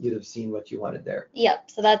then you'd have seen what you wanted there.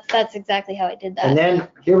 Yep, so that's exactly how I did that. And then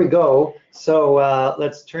here we go. So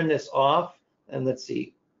let's turn this off, and let's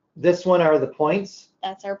see. This one are the points.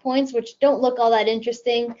 That's our points, which don't look all that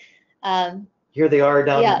interesting. Here they are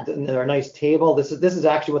down in our nice table. This is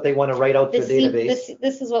actually what they want to write out to the database.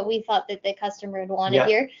 This is what we thought that the customer had wanted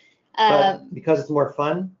here. But because it's more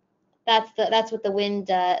fun. That's what the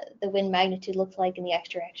wind magnitude looks like in the X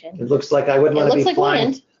direction. It looks like I wouldn't want to be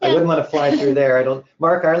flying. I wouldn't want to fly through there. I don't.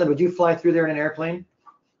 Mark Ireland, would you fly through there in an airplane?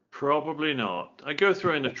 Probably not. I go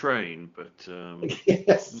through in a train, but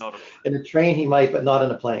yes. not In a train he might, but not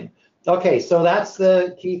in a plane. Okay, so that's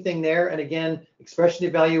the key thing there. And again, expression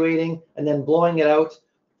evaluating and then blowing it out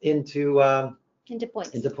into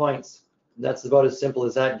points. That's about as simple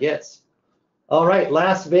as that gets. All right,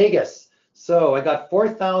 Las Vegas. So I got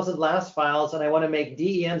 4,000 last files and I want to make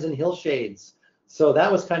DEMs and hillshades. So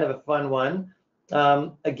that was kind of a fun one.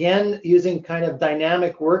 Again, using kind of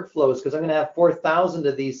dynamic workflows because I'm going to have 4,000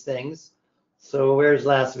 of these things. So where's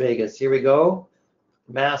Las Vegas? Here we go.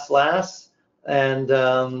 Mass Las. And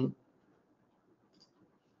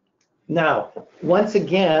now, once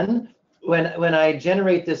again, when I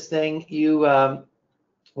generate this thing, you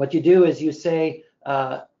what you do is you say,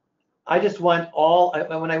 I just want all,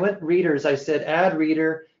 when I went readers, I said add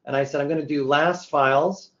reader, and I said I'm going to do last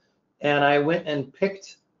files, and I went and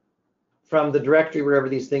picked from the directory wherever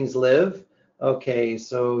these things live. Okay,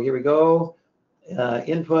 so here we go,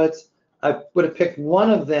 input. I would have picked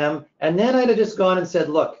one of them, and then I'd have just gone and said,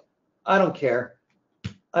 look, I don't care.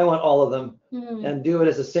 I want all of them, and do it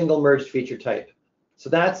as a single merged feature type. So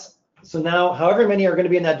now, however many are going to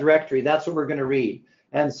be in that directory, that's what we're going to read.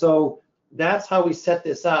 And so that's how we set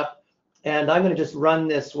this up. And I'm going to just run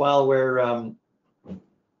this while we're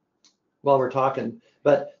talking.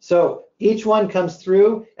 But so each one comes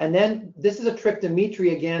through, and then this is a trick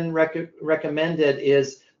Dimitri again recommended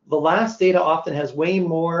is the last data often has way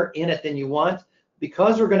more in it than you want.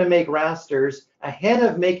 Because we're going to make rasters, ahead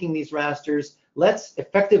of making these rasters, let's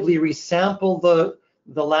effectively resample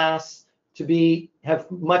the last to have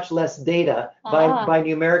much less data by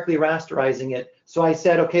numerically rasterizing it. So I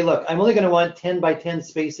said, okay, look, I'm only going to want 10 by 10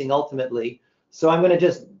 spacing ultimately. So I'm going to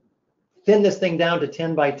just thin this thing down to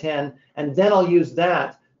 10 by 10, and then I'll use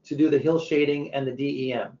that to do the hill shading and the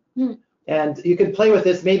DEM. And you can play with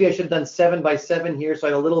this. Maybe I should have done 7 by 7 here, so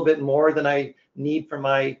I have a little bit more than I need for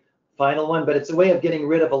my final one, but it's a way of getting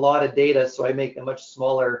rid of a lot of data, so I make a much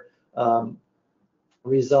smaller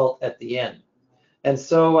result at the end. And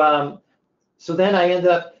so so then I end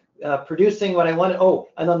up producing what I wanted. Oh,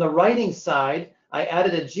 and on the writing side, I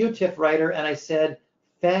added a geotiff writer, and I said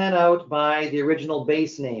fan out by the original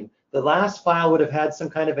base name. The last file would have had some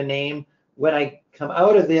kind of a name. When I come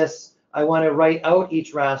out of this, I want to write out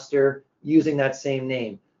each raster using that same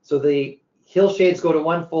name. So the hillshades go to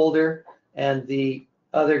one folder, and the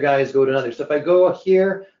other guys go to another. So if I go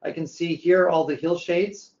here, I can see here all the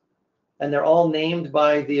hillshades, and they're all named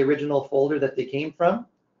by the original folder that they came from.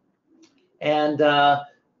 And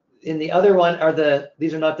in the other one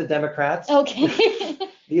these are not the Democrats. Okay.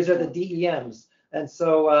 These are the DEMs. And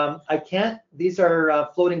so these are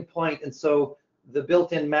floating point, and so the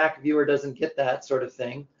built-in Mac viewer doesn't get that sort of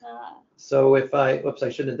thing. So if whoops, I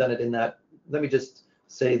shouldn't have done it in that. Let me just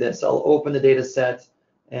say this. I'll open the data set,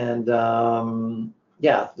 and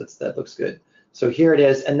yeah, that looks good. So here it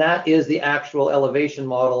is, and that is the actual elevation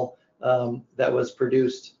model that was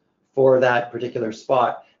produced for that particular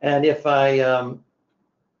spot. And if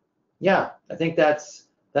yeah, I think that's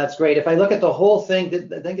great. If I look at the whole thing,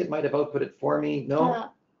 I think it might have output it for me. No.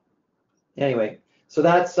 Anyway, so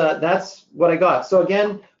that's what I got. So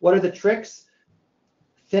again, what are the tricks?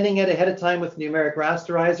 Thinning it ahead of time with numeric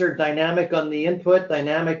rasterizer, dynamic on the input,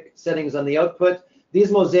 dynamic settings on the output. These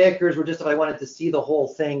mosaicers were just if I wanted to see the whole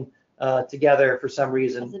thing together for some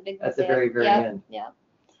reason at the very, very end. Yeah.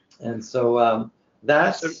 And so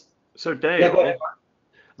that's. So Dave, yeah,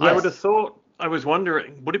 I would have thought, I was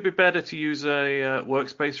wondering, would it be better to use a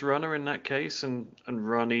workspace runner in that case and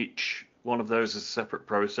run each one of those as a separate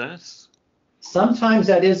process? Sometimes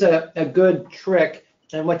that is a good trick.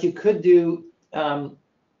 And what you could do,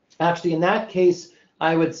 actually in that case,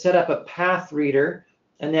 I would set up a path reader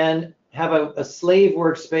and then have a slave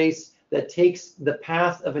workspace that takes the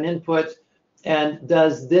path of an input and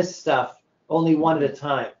does this stuff only one at a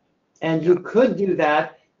time. And you could do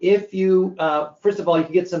that if you, first of all, you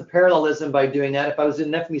could get some parallelism by doing that. If I was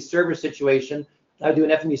in an FME server situation, I'd do an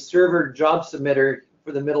FME server job submitter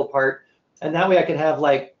for the middle part. And that way I could have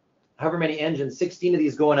like however many engines, 16 of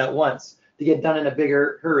these going at once to get done in a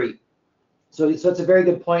bigger hurry. So it's a very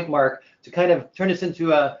good point, Mark, to kind of turn this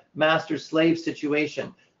into a master-slave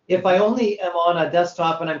situation. If I only am on a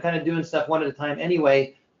desktop and I'm kind of doing stuff one at a time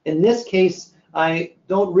anyway, in this case, I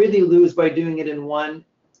don't really lose by doing it in one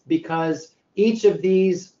because each of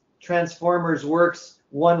these transformers works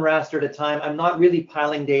one raster at a time. I'm not really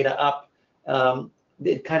piling data up.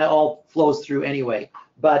 It kind of all flows through anyway.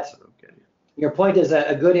 But your point is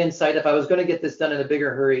a good insight. If I was going to get this done in a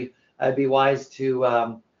bigger hurry, I'd be wise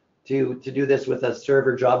to do this with a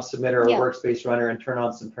server job submitter or workspace runner and turn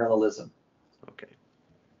on some parallelism.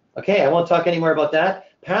 Okay, I won't talk any more about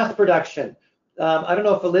that. Path production. I don't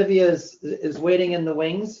know if Olivia is waiting in the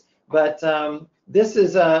wings, but this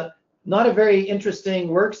is not a very interesting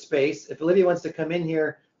workspace. If Olivia wants to come in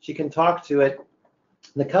here, she can talk to it.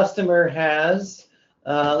 The customer has,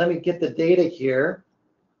 let me get the data here.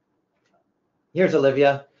 Here's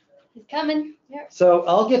Olivia. He's coming. Yep. So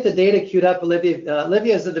I'll get the data queued up.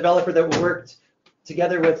 Olivia is the developer that worked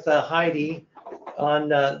together with Heidi on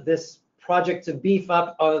this project to beef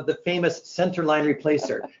up the famous centerline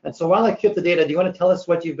replacer. And so while I queue up the data, do you want to tell us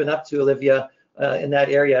what you've been up to, Olivia, in that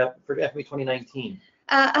area for FME 2019?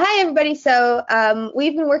 Hi, everybody. So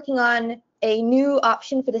we've been working on a new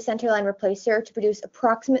option for the centerline replacer to produce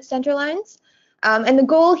approximate centerlines. And the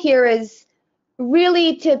goal here is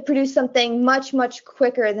really to produce something much, much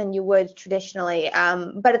quicker than you would traditionally.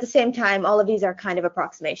 But at the same time, all of these are kind of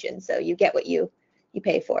approximations. So you get what you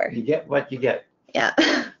pay for. You get what you get. Yeah.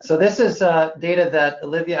 So this is data that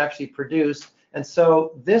Olivia actually produced. And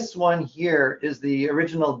so this one here is the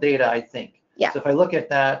original data, I think. Yeah. So if I look at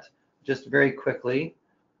that just very quickly,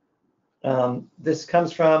 this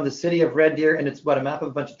comes from the city of Red Deer, and it's what, a map of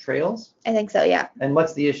a bunch of trails? I think so, yeah. And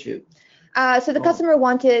what's the issue? So the customer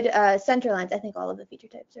wanted centerlines. I think all of the feature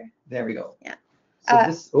types are. There we go. Yeah. So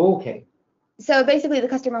this, okay. So basically, the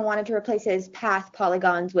customer wanted to replace his path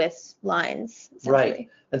polygons with lines. Right.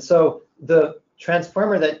 And so the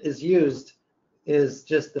transformer that is used is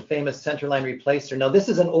just the famous centerline replacer. Now, this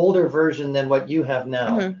is an older version than what you have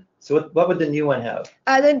now. Mm-hmm. So what would the new one have?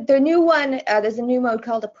 The new one, there's a new mode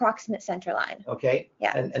called approximate centerline. Okay.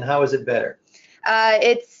 Yeah. And how is it better?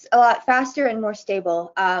 It's a lot faster and more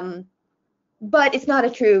stable, but it's not a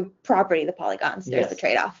true property, the polygons. There's the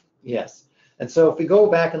trade-off. Yes. And so if we go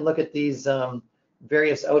back and look at these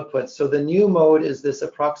various outputs, so the new mode is this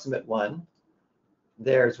approximate one.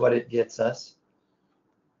 There's what it gets us.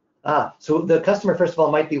 So the customer, first of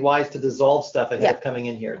all, might be wise to dissolve stuff ahead of coming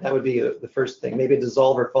in here. That would be the first thing, maybe a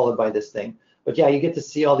dissolver followed by this thing. But yeah, you get to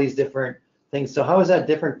see all these different things. So how is that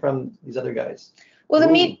different from these other guys? Well,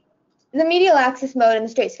 the medial axis mode and the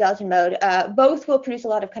straight skeleton mode, both will produce a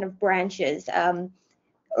lot of kind of branches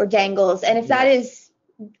or dangles. And if that is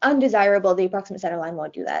undesirable, the approximate centerline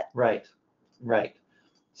won't do that. Right, right.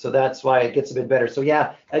 So that's why it gets a bit better. So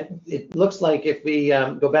yeah, it looks like if we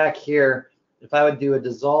go back here, if I would do a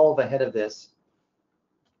dissolve ahead of this,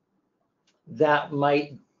 that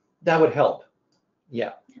would help.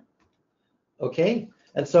 Yeah. Okay.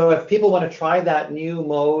 And so if people want to try that new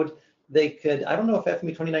mode, they could, I don't know if FME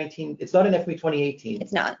 2019, it's not in FME 2018.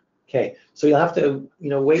 It's not. Okay. So you'll have to,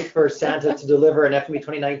 wait for Santa to deliver an FME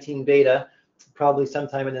 2019 beta, probably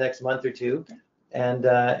sometime in the next month or two, and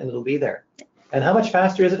it'll be there. And how much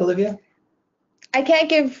faster is it, Olivia? I can't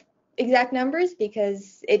give exact numbers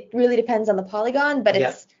because it really depends on the polygon, but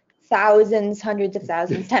it's thousands, hundreds of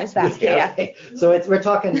thousands times faster. Okay. So we're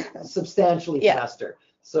talking substantially faster.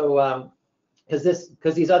 So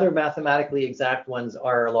because these other mathematically exact ones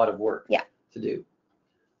are a lot of work to do.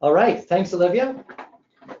 All right. Thanks, Olivia.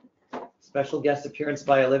 Special guest appearance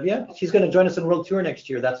by Olivia. She's going to join us on World Tour next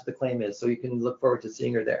year. That's what the claim is. So you can look forward to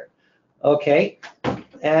seeing her there. Okay.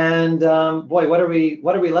 And boy, what are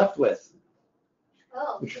we left with?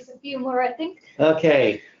 Oh, just a few more, I think.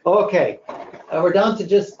 Okay. We're down to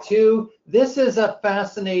just two. This is a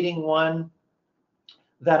fascinating one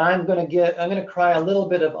that I'm gonna cry a little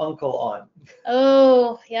bit of uncle on.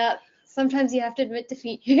 Oh, yeah. Sometimes you have to admit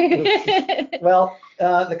defeat. Well,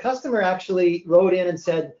 the customer actually wrote in and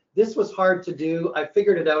said, this was hard to do. I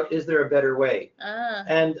figured it out. Is there a better way?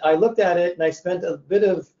 And I looked at it and I spent a bit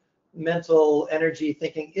of mental energy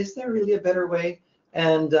thinking, is there really a better way?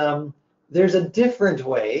 And there's a different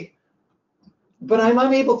way, but I'm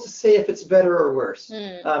unable to say if it's better or worse.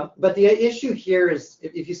 But the issue here is,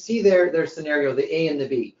 if you see their scenario, the A and the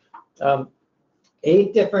B,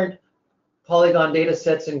 8 different polygon data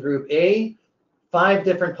sets in group A, 5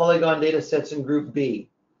 different polygon data sets in group B.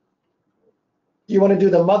 You want to do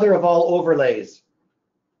the mother of all overlays.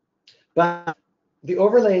 But the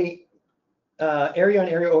overlay, area on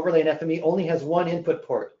area overlay in FME only has one input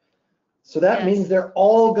port. So that means they're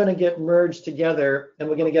all going to get merged together, and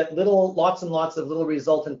we're going to get lots and lots of little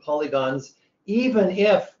resultant polygons, even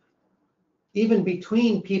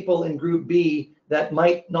between people in group B that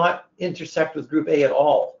might not intersect with group A at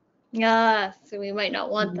all. Yeah, so we might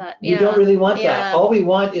not want that. We don't really want that. All we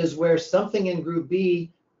want is where something in group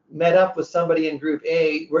B met up with somebody in group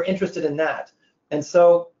A, we're interested in that. And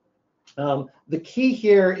so the key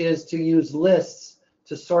here is to use lists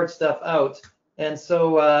to sort stuff out. And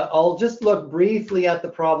so I'll just look briefly at the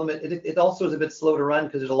problem. It also is a bit slow to run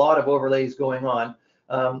because there's a lot of overlays going on.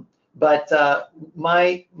 But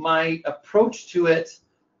my approach to it,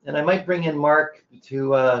 and I might bring in Mark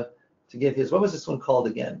to give his, what was this one called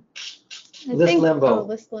again? List Limbo.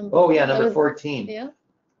 List Limbo. Oh yeah, number 14. Yeah.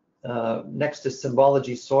 next to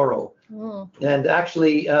symbology sorrow. Mm. And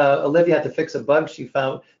actually, Olivia had to fix a bug she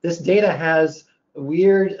found. This data has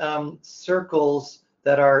weird circles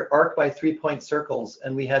that are arced by 3-point circles,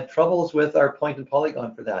 and we had troubles with our point and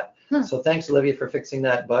polygon for that. Huh. So thanks, Olivia, for fixing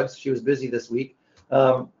that bug. She was busy this week.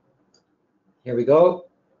 Here we go.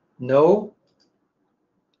 No.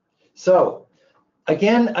 So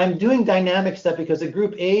again, I'm doing dynamic stuff because the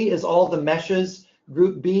group A is all the meshes,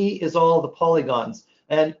 group B is all the polygons.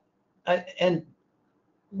 And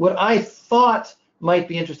what I thought might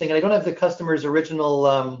be interesting, and I don't have the customer's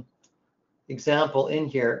original example in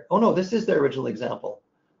here. Oh no, this is the original example.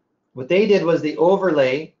 What they did was the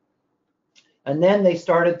overlay, and then they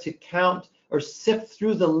started to count or sift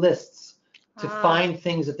through the lists to find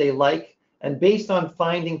things that they like. And based on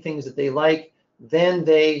finding things that they like, then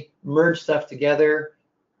they merged stuff together,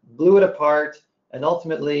 blew it apart, and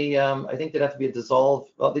ultimately, I think there'd have to be a dissolve.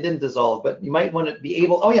 Well, they didn't dissolve, but you might want to be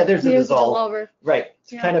able, oh yeah, there's the dissolve. Right,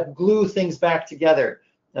 to kind of glue things back together.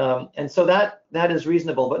 And so that is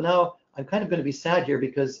reasonable. But now I'm kind of going to be sad here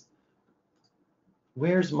because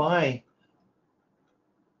where's my,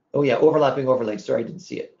 oh yeah, overlapping overlay. Sorry, I didn't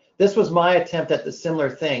see it. This was my attempt at the similar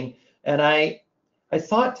thing. And I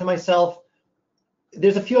thought to myself,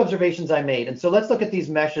 there's a few observations I made. And so let's look at these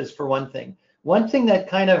meshes for one thing. One thing that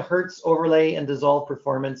kind of hurts overlay and dissolve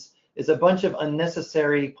performance is a bunch of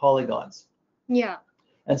unnecessary polygons. Yeah.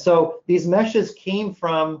 And so these meshes came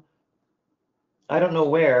from, I don't know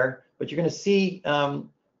where, but you're going to see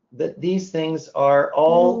that these things are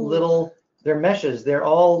all little, they're meshes. They're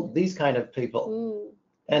all these kind of people. Ooh.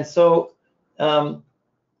 And so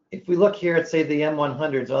if we look here at, say, the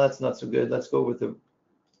M100s, oh, that's not so good. Let's go with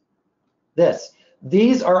this.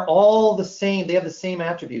 These are all the same. They have the same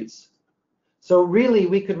attributes. So really,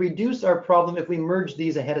 we could reduce our problem if we merge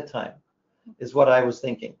these ahead of time, is what I was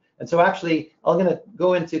thinking. And so actually, I'm going to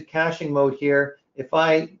go into caching mode here. If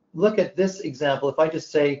I look at this example, if I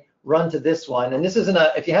just say run to this one, and this isn't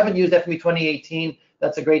a, if you haven't used FME 2018,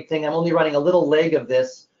 that's a great thing. I'm only running a little leg of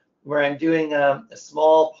this where I'm doing a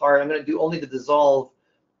small part. I'm going to do only the dissolve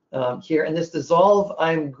here. And this dissolve,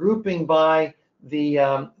 I'm grouping by the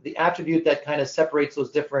attribute that kind of separates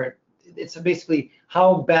those different, it's basically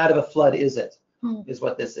how bad of a flood is it, is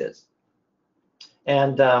what this is.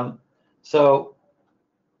 And so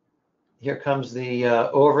here comes the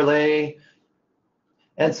overlay.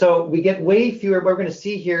 And so we get way fewer. What we're going to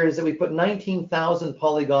see here is that we put 19,000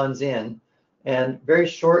 polygons in. And very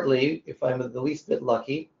shortly, if I'm the least bit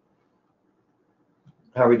lucky,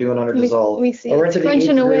 how are we doing on our dissolve? We see it's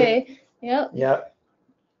crunching away. Yep. Yeah.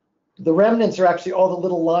 The remnants are actually all the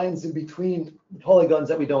little lines in between polygons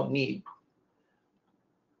that we don't need.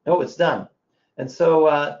 Oh, it's done. And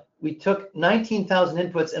so we took 19,000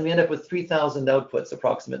 inputs and we end up with 3,000 outputs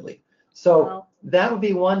approximately. So that would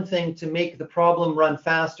be one thing to make the problem run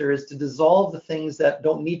faster, is to dissolve the things that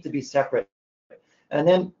don't need to be separate. And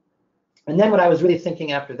then what I was really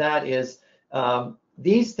thinking after that is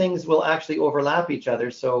these things will actually overlap each other.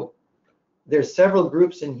 So there's several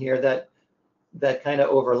groups in here that kind of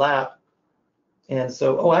overlap. And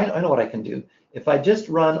so, oh, I know what I can do. If I just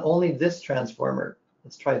run only this transformer,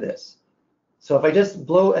 let's try this. So if I just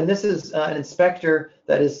blow, and this is an inspector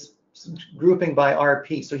that is grouping by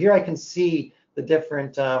RP. So here I can see the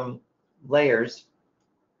different layers.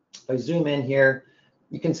 If I zoom in here,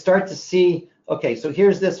 you can start to see, okay, so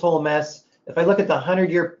here's this whole mess. If I look at the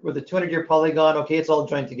 100-year or the 200-year polygon, okay, it's all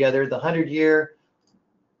joined together. The 100-year,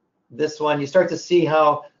 this one, you start to see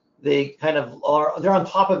how they kind of are, they're on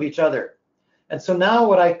top of each other. And so now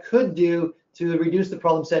what I could do to reduce the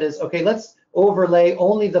problem set is, okay, let's overlay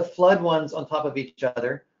only the flood ones on top of each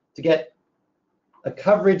other to get a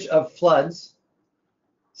coverage of floods,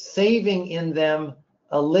 saving in them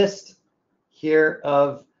a list here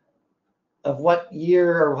of what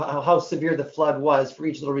year or how severe the flood was for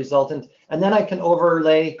each little resultant. And then I can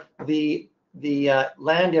overlay the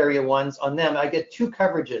land area ones on them. I get two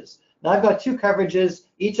coverages. Now I've got two coverages,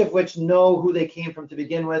 each of which know who they came from to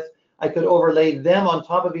begin with. I could overlay them on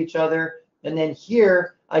top of each other. And then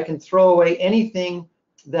here I can throw away anything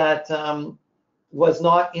that was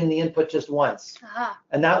not in the input just once.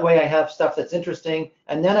 And that way I have stuff that's interesting.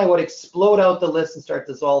 And then I would explode out the list and start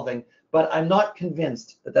dissolving. But I'm not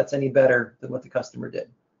convinced that that's any better than what the customer did.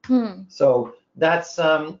 So that's,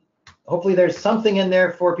 hopefully there's something in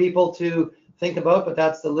there for people to think about, but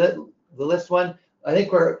that's the list one. I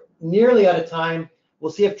think we're nearly out of time.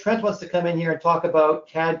 We'll see if Trent wants to come in here and talk about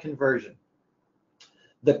CAD conversion.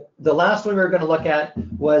 The last one we were going to look at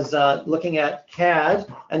was looking at CAD,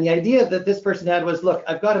 and the idea that this person had was, look,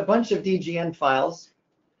 I've got a bunch of DGN files,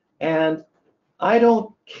 and I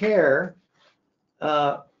don't care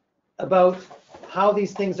about how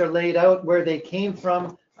these things are laid out, where they came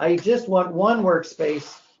from. I just want one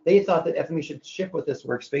workspace. They thought that FME should ship with this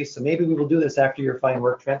workspace, so maybe we will do this after your fine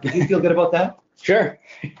work, Trent. Do you feel good about that? Sure.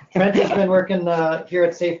 Trent has been working here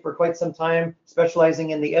at SAFE for quite some time, specializing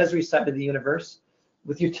in the Esri side of the universe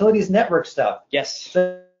with utilities network stuff. Yes.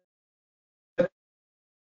 So if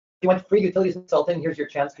you want free utilities consulting, here's your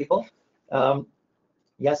chance, people.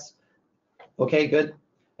 Yes. Okay, good.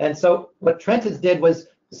 And so what Trent did was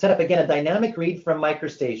set up, again, a dynamic read from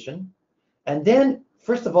MicroStation. And then,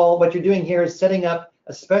 first of all, what you're doing here is setting up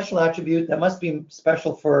a special attribute that must be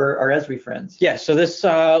special for our Esri friends. Yeah, so this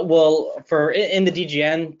will, in the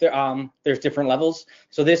DGN, there's different levels.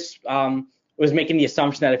 So this was making the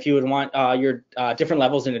assumption that if you would want your different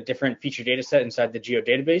levels in a different feature data set inside the geo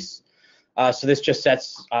database. So this just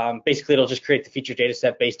sets, basically it'll just create the feature data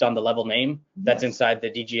set based on the level name that's inside the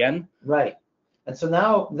DGN. Right. And so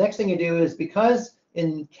now the next thing you do is, because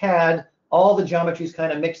in CAD, all the geometries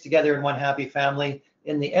kind of mixed together in one happy family,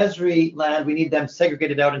 in the Esri land, we need them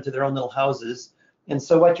segregated out into their own little houses. And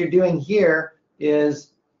so what you're doing here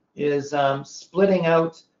is splitting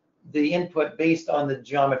out the input based on the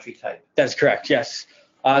geometry type. That's correct, yes.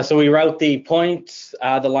 So we route the points,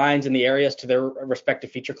 the lines, and the areas to their respective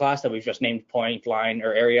feature class that we've just named point, line,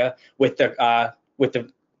 or area with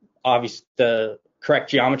the obvious the correct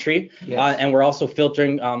geometry. Yes. And we're also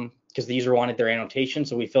filtering because the user wanted their annotation,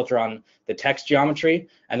 so we filter on the text geometry,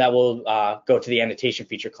 and that will go to the annotation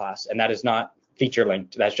feature class, and that is not feature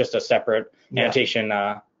linked. That's just a separate annotation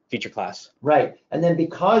feature class. Right. And then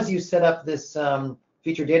because you set up this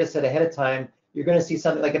feature data set ahead of time, you're going to see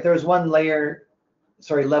something like, if there was one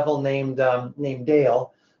level named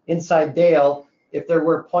Dale, inside Dale, if there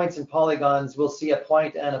were points and polygons, we'll see a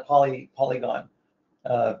point and a polygon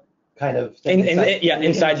kind of thing.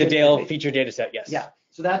 Inside the Dale feature data set, yes. Yeah.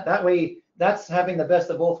 So that way, that's having the best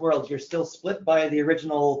of both worlds. You're still split by the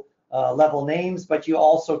original level names, but you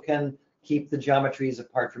also can keep the geometries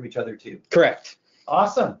apart from each other too. Correct.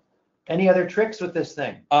 Awesome. Any other tricks with this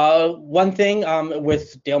thing? One thing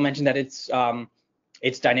with Dale mentioned that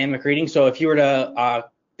it's dynamic reading. So if you were to,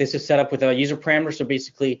 this is set up with a user parameter. So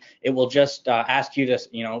basically, it will just ask you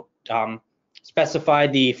to, specify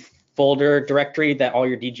the folder directory that all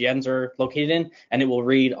your DGNs are located in, and it will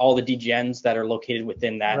read all the DGNs that are located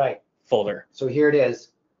within that folder. So here it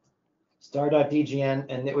is, star.dgn,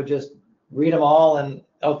 and it would just read them all, and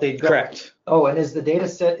out they go. Correct. Oh, and is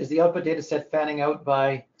the output data set fanning out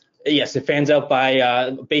by? Yes, it fans out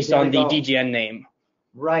by based on the DGN name.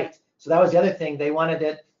 Right. So that was the other thing. They wanted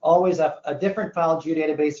it always a different file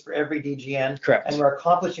geodatabase for every DGN. Correct. And we're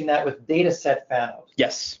accomplishing that with data set fan out.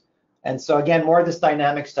 Yes. And so again, more of this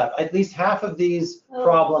dynamic stuff. At least half of these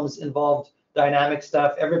problems involved dynamic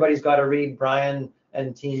stuff. Everybody's got to read Brian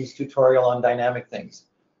and team's tutorial on dynamic things.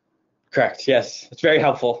 Correct. Yes, it's very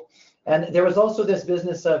helpful. And there was also this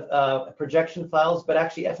business of projection files, but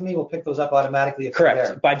actually FME will pick those up automatically if Correct. they're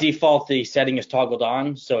there. By default, the setting is toggled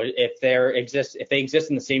on. So if they exist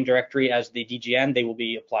in the same directory as the DGN, they will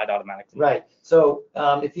be applied automatically. Right. So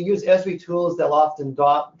if you use Esri tools, they'll often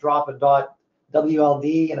drop a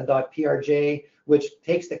 .wld and a .prj, which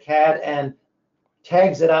takes the CAD and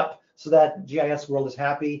tags it up so that GIS world is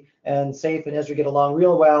happy, and SAFE and Esri get along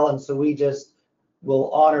real well. And so we just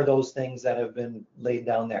will honor those things that have been laid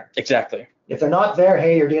down there. Exactly. If they're not there,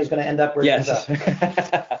 hey, your day is going to end up where it's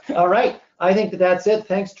up. All right. I think that's it.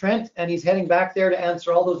 Thanks, Trent. And he's heading back there to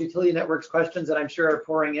answer all those utility networks questions that I'm sure are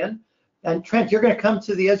pouring in. And Trent, you're going to come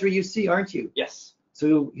to the Esri UC, aren't you? Yes.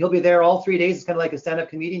 So he'll be there all 3 days. It's kind of like a stand-up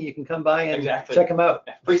comedian. You can come by and check him out.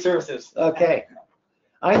 Free services. Okay.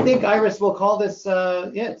 I think Iris will call this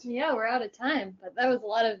it. Yeah, we're out of time, but that was a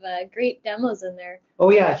lot of great demos in there.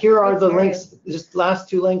 Oh yeah, here are the links, just last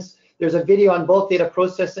two links. There's a video on bulk data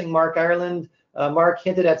processing, Mark Ireland. Mark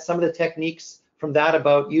hinted at some of the techniques from that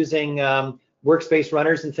about using workspace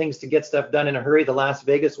runners and things to get stuff done in a hurry. The Las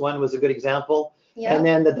Vegas one was a good example. Yeah. And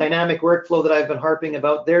then the dynamic workflow that I've been harping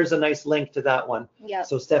about, there's a nice link to that one. Yeah.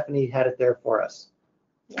 So Stephanie had it there for us.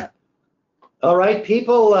 Yep. All right,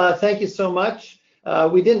 people, thank you so much.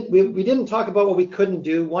 We didn't talk about what we couldn't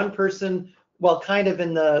do. One person, well, kind of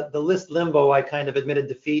in the list limbo, I kind of admitted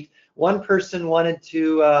defeat. One person wanted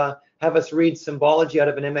to have us read symbology out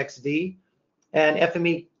of an MXD, and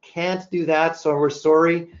FME can't do that, so we're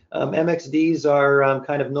sorry. MXDs are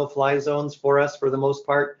kind of no-fly zones for us for the most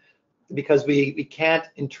part, because we can't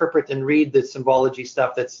interpret and read the symbology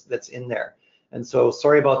stuff that's in there. And so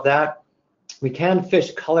sorry about that. We can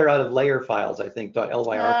fish color out of layer files, I think, .lyr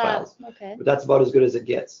files. Okay. But that's about as good as it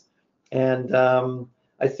gets. And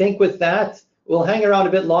I think with that, we'll hang around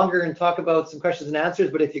a bit longer and talk about some questions and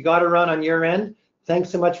answers. But if you got to run on your end, thanks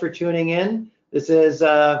so much for tuning in. This is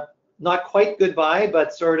not quite goodbye,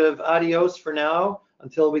 but sort of adios for now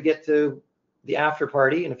until we get to the after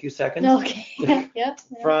party in a few seconds. Okay. Yep.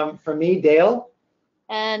 From me, Dale.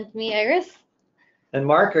 And me, Iris. And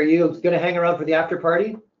Mark, are you going to hang around for the after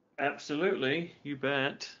party? Absolutely, you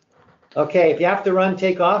bet. Okay, if you have to run,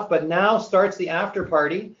 take off. But now starts the after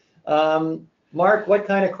party. Mark, what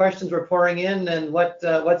kind of questions were pouring in, and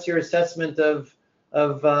what's your assessment of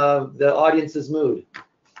the audience's mood?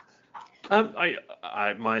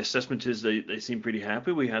 My assessment is they seem pretty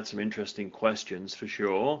happy. We had some interesting questions for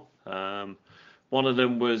sure. One of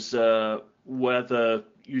them was whether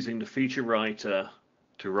using the feature writer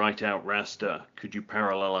to write out raster, could you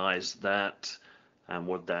parallelize that, and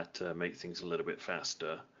would that make things a little bit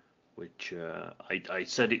faster? Which I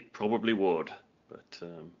said it probably would, but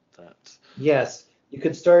that's... Yes, you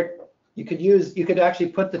could actually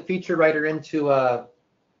put the feature writer into a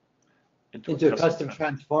custom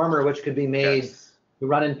transformer, which could be made to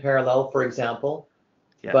run in parallel, for example.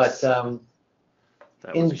 Yes. But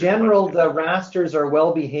in general, the rasters are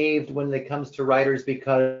well behaved when it comes to writers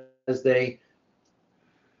because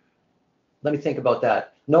let me think about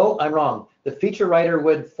that. No, I'm wrong. The feature writer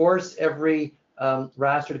would force every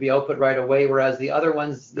raster to be output right away, whereas the other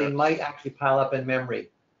ones, they might actually pile up in memory.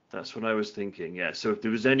 That's what I was thinking, yeah. So if there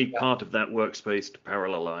was any part of that workspace to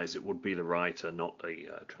parallelize, it would be the writer, not the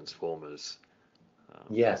transformers.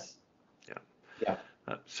 Yes. Yeah.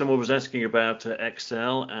 Someone was asking about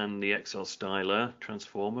Excel and the Excel styler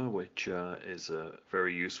transformer, which is a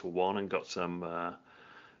very useful one and got some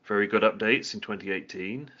very good updates in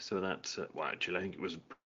 2018. So that's, well, actually, I think it was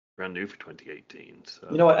brand new for 2018. So.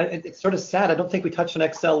 You know what, it's sort of sad. I don't think we touched on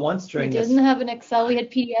Excel once during this. We didn't have an Excel. We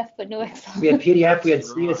had PDF, but no Excel. We had PDF, we had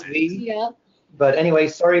CSV. Yeah. But anyway,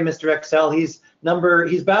 sorry, Mr. Excel. He's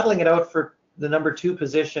battling it out for the number 2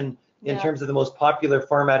 position in terms of the most popular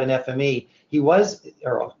format in FME. He was,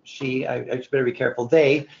 or she, I better be careful.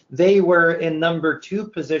 They were in number 2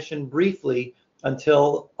 position briefly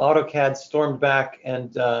until AutoCAD stormed back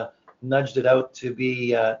and nudged it out to be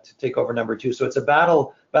to take over number 2. So it's a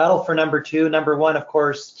battle for number 2. Number 1, of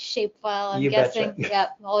course. Shapefile, I'm guessing.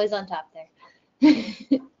 Yep, always on top there.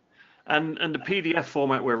 And the PDF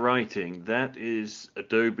format we're writing, that is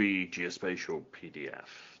Adobe Geospatial PDF.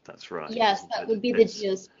 That's right. Yes, that would be the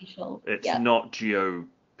Geospatial. It's not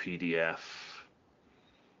GeoPDF,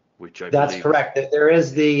 which I believe. That's correct. There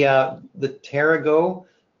is the Terago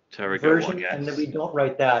version, one, yes. and then we don't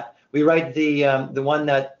write that. We write the one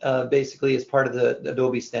that basically is part of the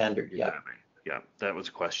Adobe standard. Yeah. Yeah, that was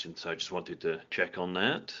a question, so I just wanted to check on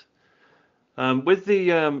that. With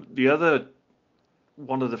the other,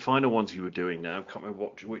 one of the final ones you were doing now, I can't remember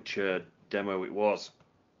which demo it was.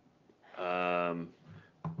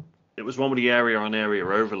 It was one with the area-on-area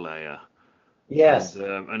overlayer. Yes.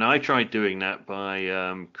 And I tried doing that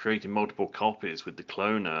by creating multiple copies with the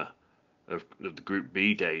cloner of the Group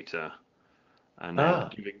B data, and then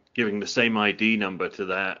giving the same ID number to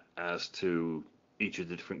that as to each of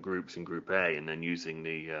the different groups in Group A, and then using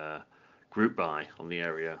the group by on the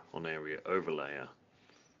area-on-area overlayer.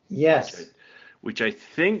 Yes. Which I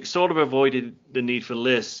think sort of avoided the need for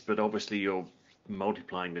lists, but obviously you're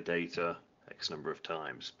multiplying the data X number of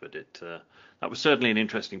times. But that was certainly an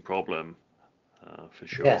interesting problem for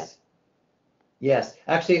sure. Yes. Yes.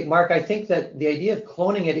 Actually, Mark, I think that the idea of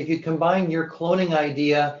cloning it, if you combine your cloning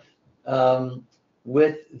idea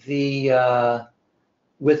with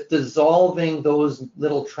dissolving those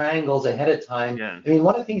little triangles ahead of time. Yeah. I mean,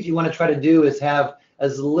 one of the things you want to try to do is have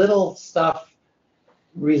as little stuff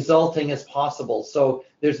resulting as possible. So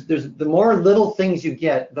there's the more little things you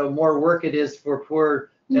get, the more work it is for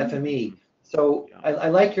poor FME. So I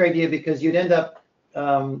like your idea because you'd end up,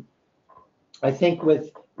 I think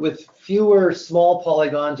with fewer small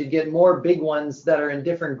polygons, you'd get more big ones that are in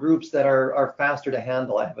different groups that are faster to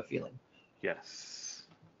handle, I have a feeling. Yes.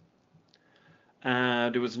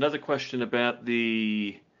 There was another question about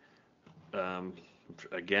the,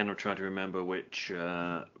 again, I'm trying to remember which,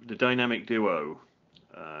 the dynamic duo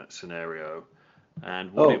scenario,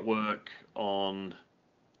 and would it work on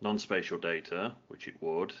non-spatial data, which it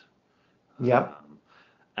would. Yep.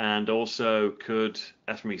 And also, could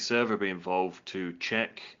FME server be involved to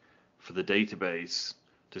check for the database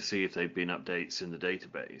to see if there've been updates in the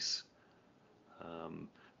database?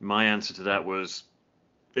 My answer to that was,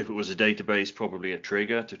 if it was a database, probably a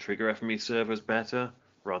trigger to trigger FME servers better,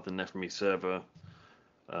 rather than FME server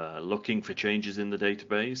looking for changes in the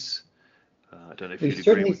database. I don't know if you agree with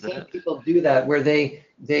that. We've certainly seen people do that, where they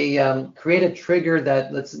create a trigger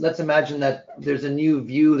that, let's imagine that there's a new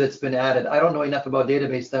view that's been added. I don't know enough about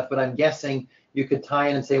database stuff, but I'm guessing you could tie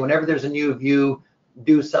in and say, whenever there's a new view,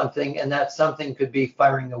 do something, and that something could be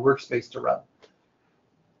firing a workspace to run.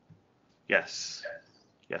 Yes,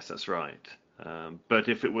 yes, that's right. But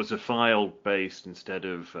if it was a file-based instead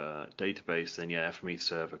of database, then yeah, FME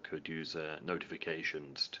server could use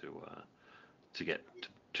notifications to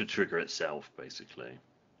trigger itself, basically.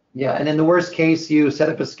 Yeah, and in the worst case, you set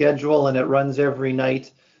up a schedule and it runs every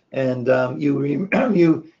night, and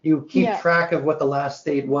you keep track of what the last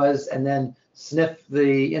state was, and then sniff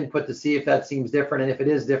the input to see if that seems different, and if it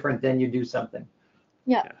is different, then you do something.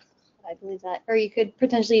 Yeah. Yes. I believe that. Or you could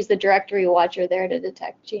potentially use the directory watcher there to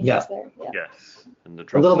detect changes there. Yeah. Yes. And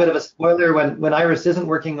a little bit of a spoiler, when Iris isn't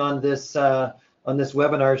working on this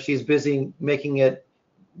webinar, she's busy making it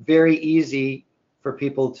very easy for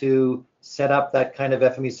people to set up that kind of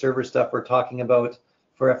FME server stuff we're talking about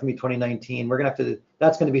for FME 2019. We're gonna have to,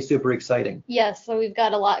 that's gonna be super exciting. Yes, so we've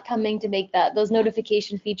got a lot coming to make those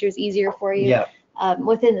notification features easier for you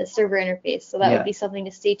within the server interface. So that would be something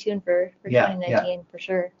to stay tuned for 2019 for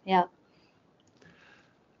sure. Yeah.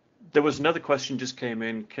 There was another question just came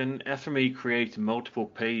in. Can FME create multiple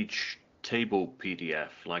page table PDF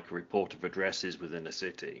like a report of addresses within a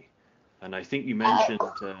city? And I think you mentioned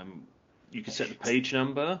you can set the page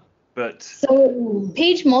number, but so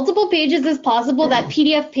multiple pages is possible. That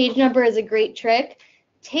PDF page number is a great trick.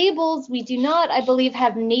 Tables, we do not, I believe,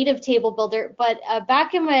 have native table builder, but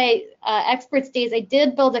back in my experts days, I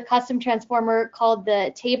did build a custom transformer called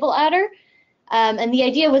the table adder, and the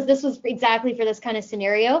idea was this was exactly for this kind of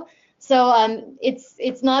scenario. So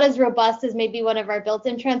it's not as robust as maybe one of our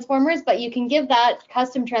built-in transformers, but you can give that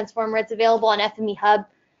custom transformer. It's available on FME Hub.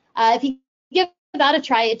 If you give that a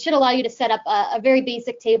try, it should allow you to set up a very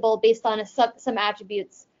basic table based on some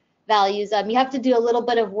attributes values. You have to do a little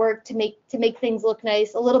bit of work to make things look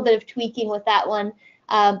nice, a little bit of tweaking with that one,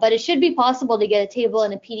 but it should be possible to get a table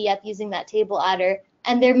in a PDF using that table adder.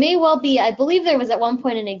 And there may well be, I believe there was at one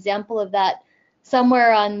point an example of that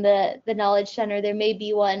somewhere on the Knowledge Center. There may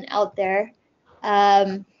be one out there.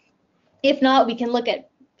 If not, we can look at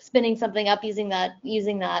spinning something up using that.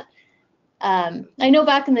 I know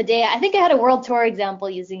back in the day, I think I had a World Tour example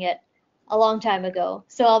using it a long time ago.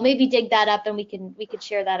 So I'll maybe dig that up and we could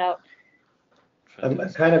share that out. I'm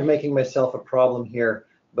kind of making myself a problem here,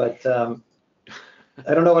 but I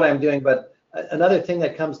don't know what I'm doing. But another thing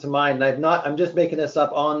that comes to mind, and I'm just making this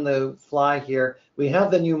up on the fly here. We have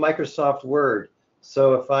the new Microsoft Word.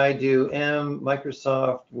 So if I do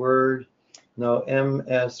Microsoft Word,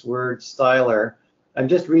 MS Word Styler, I'm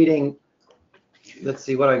just reading. Let's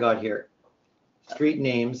see what I got here. Street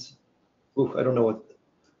names. Ooh, I don't know what.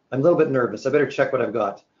 I'm a little bit nervous. I better check what I've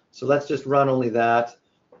got. So let's just run only that.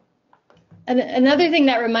 And another thing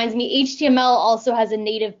that reminds me, HTML also has a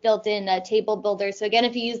native built-in table builder. So again,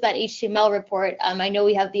 if you use that HTML report, I know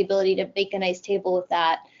we have the ability to make a nice table with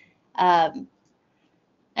that.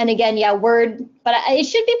 And again, yeah, Word, but it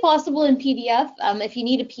should be possible in PDF. If you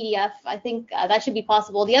need a PDF, I think that should be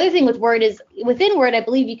possible. The other thing with Word is, within Word, I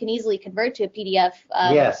believe you can easily convert to a PDF.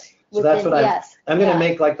 Yes, so that's what I'm going to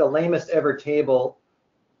make like the lamest ever table.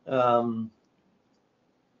 Whoa,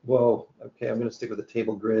 okay, I'm going to stick with the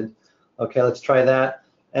table grid. Okay, let's try that.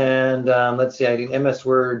 And let's see, I do MS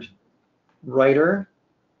Word Writer,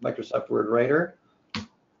 Microsoft Word Writer.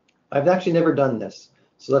 I've actually never done this.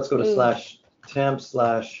 So let's go to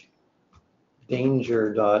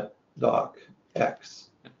 /temp/danger.docx.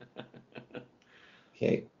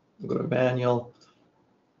 Okay, we'll go to manual.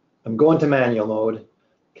 I'm going to manual mode.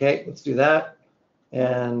 Okay, let's do that.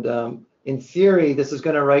 And in theory, this is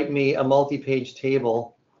going to write me a multi-page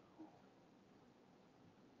table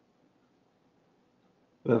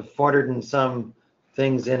with 400 and some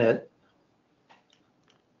things in it.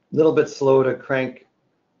 A little bit slow to crank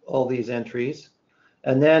all these entries.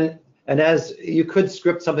 And as you could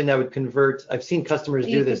script something that would convert, I've seen customers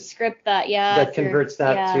do this. Script that, yeah. That converts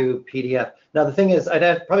that to PDF. Now the thing is,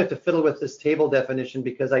 probably have to fiddle with this table definition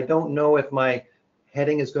because I don't know if my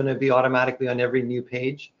heading is going to be automatically on every new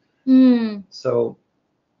page. So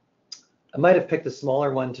I might have picked a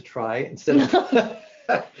smaller one to try instead of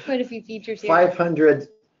quite a few features here. 500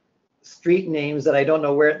 street names that I don't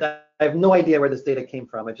know where. I have no idea where this data came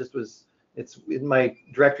from. It's in my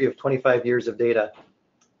directory of 25 years of data.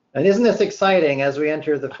 And isn't this exciting as we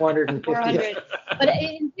enter the 450th? 400. But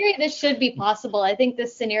in theory, this should be possible. I think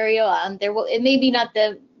this scenario, it may be not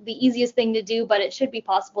the easiest thing to do, but it should be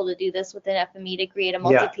possible to do this within FME to create a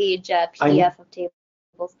multi-page PDF of tables.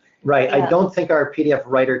 Right. Yeah. I don't think our PDF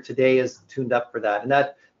writer today is tuned up for that. And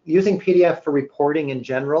that using PDF for reporting in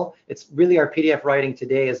general, it's really our PDF writing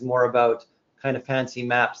today is more about kind of fancy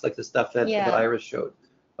maps like the stuff that Iris showed.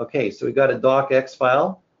 Okay, so we got a docx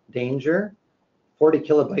file, danger. 40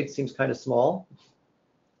 kilobytes seems kind of small.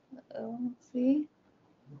 Let's see.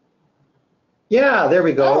 Yeah, there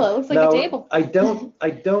we go. Oh, it looks like now, a table.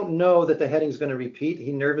 I don't know that the heading's going to repeat.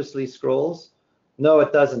 He nervously scrolls. No,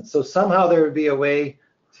 it doesn't. So somehow there would be a way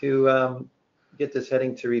to get this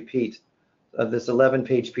heading to repeat of this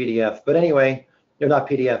 11-page PDF. But anyway, they're not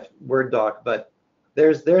PDF, Word doc, but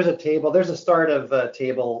there's a table. There's a start of a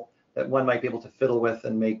table that one might be able to fiddle with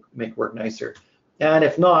and make work nicer. And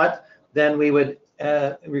if not, then we would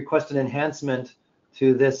request an enhancement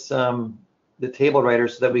to this the table writer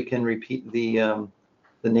so that we can repeat the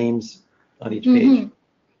names on each page.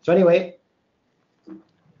 So anyway,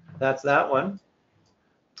 that's that one.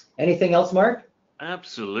 Anything else, Mark?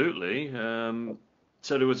 Absolutely.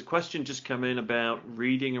 So there was a question just come in about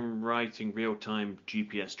reading and writing real-time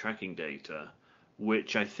GPS tracking data,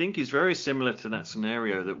 which I think is very similar to that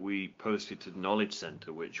scenario that we posted to the Knowledge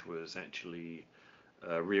Center, which was actually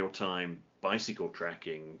real-time bicycle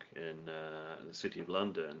tracking in the City of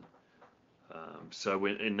London. So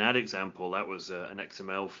in that example, that was an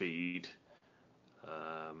XML feed.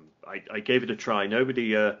 I gave it a try.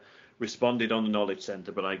 Nobody responded on the Knowledge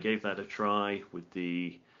Center, but I gave that a try with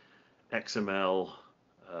the XML,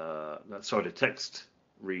 the text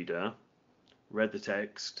reader, read the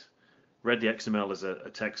text, read the XML as a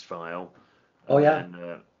text file. Oh, yeah.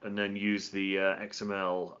 And then use the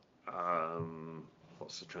XML,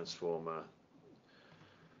 what's the transformer?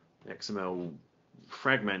 The XML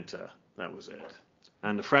fragmenter. That was it.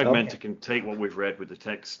 And the fragmenter can take what we've read with the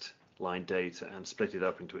text line data and split it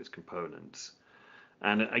up into its components.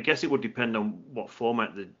 And I guess it would depend on what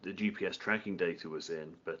format the GPS tracking data was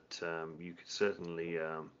in, but you could certainly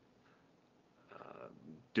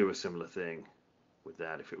do a similar thing with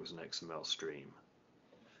that if it was an XML stream.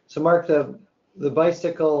 So Mark, the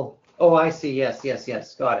bicycle, oh, I see, yes,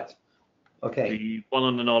 got it. Okay. The one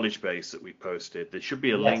on the knowledge base that we posted, there should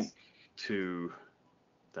be a link to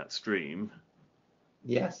that stream.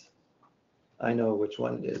 Yes, I know which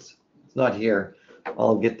one it is. It's not here.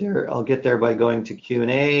 I'll get there by going to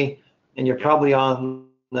Q&A, and you're probably on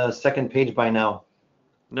the second page by now.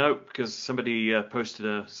 No, because somebody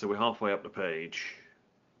posted so we're halfway up the page.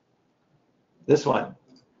 This one?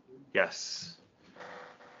 Yes.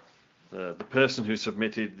 The person who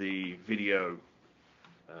submitted the video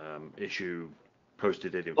issue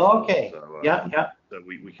posted it in full. Okay. So, yeah. So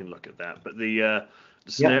we can look at that. But the other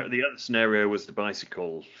scenario was the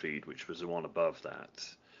bicycle feed, which was the one above that.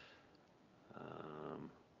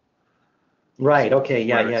 Right. Okay.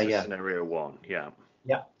 Yeah. Scenario 1. Yeah.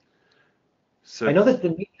 So I know that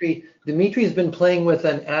Dimitri's been playing with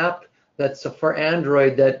an app that's for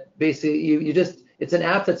Android that basically it's an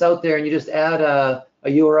app that's out there, and you just add a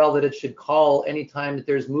URL that it should call anytime that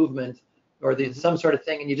there's movement or there's some sort of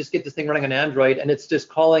thing, and you just get this thing running on Android, and it's just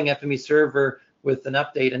calling FME server with an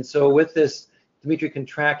update. And so with this, Dimitri can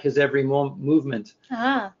track his every movement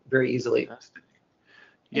very easily.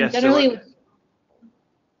 Yes. Generally,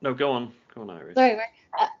 no, go on, Iris. Sorry, Mark.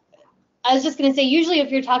 I was just going to say, usually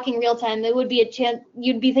if you're talking real time, there would be a chance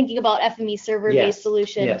you'd be thinking about FME server-based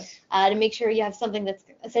solution to make sure you have something that's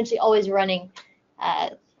essentially always running.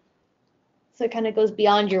 So it kind of goes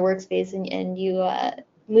beyond your workspace, and you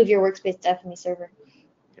move your workspace to FME server.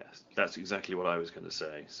 Yes, that's exactly what I was going to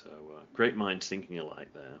say. So great minds thinking alike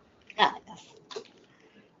there. Yes.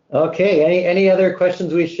 Okay. Any other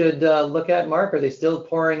questions we should look at, Mark? Are they still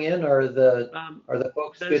pouring in, or are the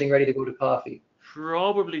folks getting ready to go to coffee?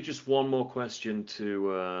 Probably just one more question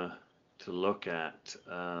to look at.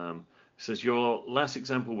 Says your last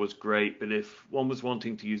example was great, but if one was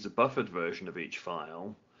wanting to use a buffered version of each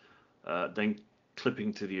file, then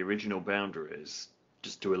clipping to the original boundaries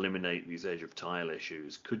just to eliminate these edge of tile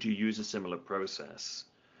issues, could you use a similar process?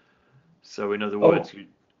 So in other words,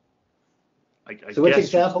 So which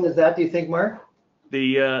example is that, do you think, Mark?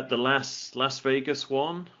 The Las Vegas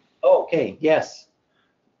one. Oh, okay. Yes.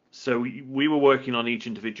 So we were working on each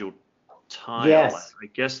individual tile. Yes. I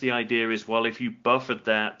guess the idea is, well, if you buffered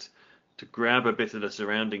that to grab a bit of the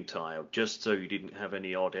surrounding tile, just so you didn't have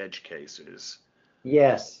any odd edge cases.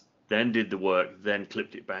 Yes. Then did the work, then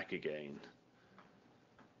clipped it back again.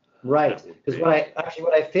 Right. Because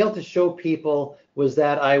what I failed to show people was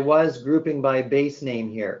that I was grouping by base name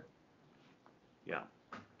here. Yeah.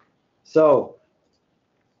 So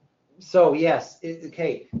yes,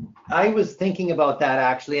 okay. I was thinking about that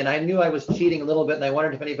actually, and I knew I was cheating a little bit, and I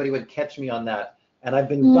wondered if anybody would catch me on that. And I've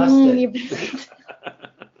been busted.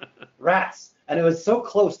 Rats. And it was so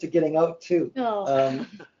close to getting out too. Oh.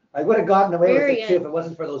 I would have gotten away with it too if it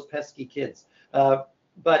wasn't for those pesky kids.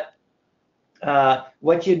 But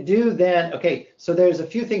what you do then, okay, so there's a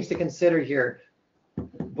few things to consider here.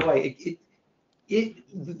 Boy,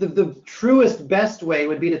 the truest, best way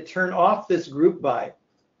would be to turn off this group by.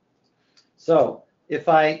 So if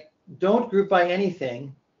I don't group by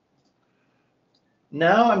anything,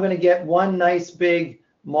 now I'm going to get one nice big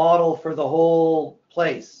model for the whole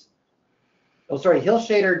place. Oh, sorry, Hill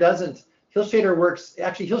Shader doesn't. Hill Shader works.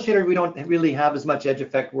 Actually, Hill Shader we don't really have as much edge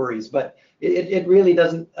effect worries, but it really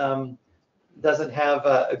doesn't have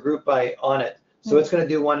a group by on it. So it's going to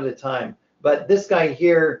do one at a time. But this guy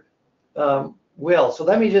here will. So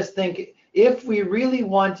let me just think. If we really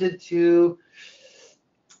wanted to,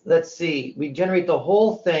 let's see, we generate the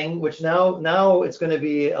whole thing, which now it's going to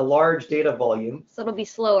be a large data volume. So it'll be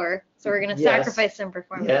slower. So we're going to sacrifice some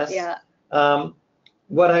performance. Yes. Yeah.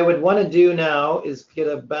 What I would want to do now is get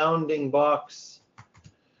a bounding box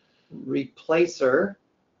replacer.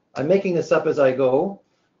 I'm making this up as I go.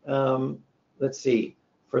 Let's see,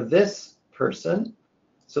 for this person,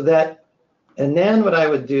 so that, and then what I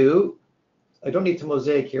would do, I don't need to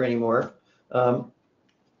mosaic here anymore. And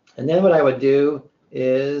then what I would do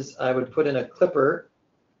is I would put in a clipper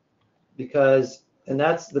because, and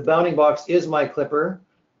that's the bounding box is my clipper,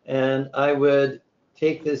 and I would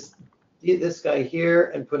take this guy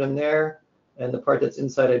here and put him there, and the part that's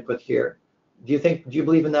inside I'd put here. Do you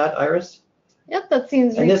believe in that, Iris? Yep, that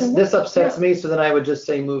seems reasonable. And this upsets me, so then I would just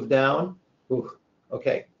say move down. Ooh,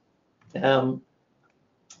 okay. And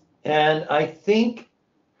I think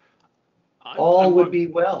all would be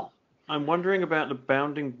well. I'm wondering about the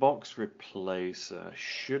bounding box replacer.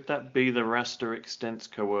 Should that be the raster extents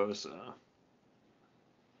coercer?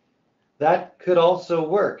 That could also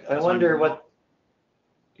work. I wonder what.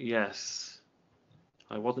 Yes,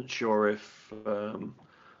 I wasn't sure if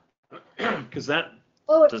because that.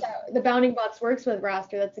 Oh, the bounding box works with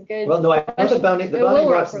raster. That's a good. Well, no, I know the bounding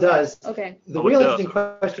box does. Okay. The real interesting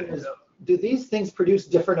question is, do these things produce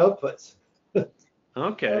different outputs?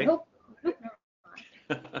 Okay.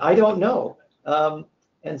 I don't know.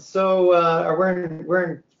 And so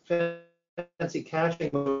we're in fancy caching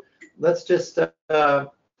mode. Let's just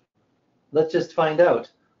find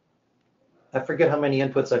out. I forget how many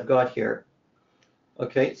inputs I've got here.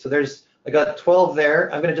 Okay, so I got 12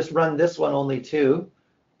 there. I'm going to just run this one only 2.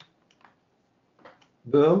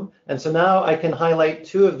 Boom. And so now I can highlight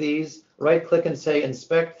 2 of these, right click and say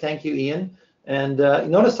inspect. Thank you, Ian. And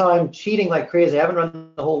notice how I'm cheating like crazy. I haven't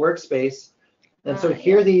run the whole workspace. And so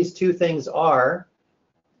here these 2 things are.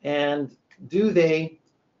 And do they,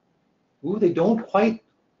 they don't quite.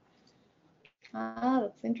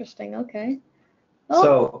 That's interesting. Okay. Oh.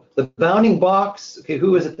 So the bounding box, okay,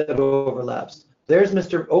 who is it that overlaps? There's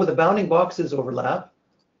the bounding boxes overlap.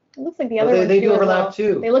 It looks like the other ones they do overlap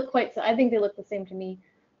too. They look I think they look the same to me.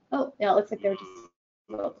 Oh, yeah, it looks like they're just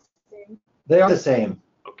the same. They are the same.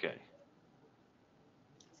 Okay.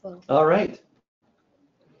 So. All right.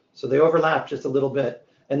 So they overlap just a little bit.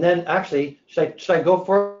 And then actually, should I go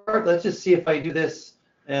for it? Let's just see if I do this.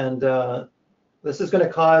 And this is going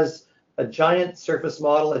to cause a giant surface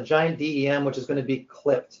model, a giant DEM, which is going to be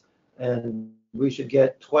clipped. And we should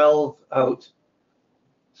get 12 out.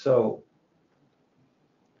 So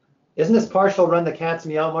isn't this partial run the cat's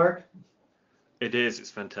meow, Mark? It is. It's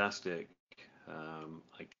fantastic.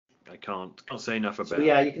 I can't say enough about it. So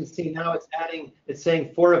yeah, you can see now it's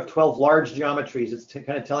saying 4 of 12 large geometries. It's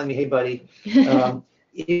kind of telling me, hey, buddy.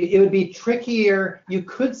 It would be trickier. You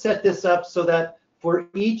could set this up so that for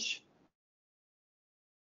each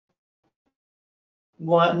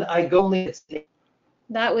one, I go only.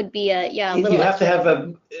 That would be a You little. have to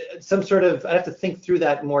have some sort of. I have to think through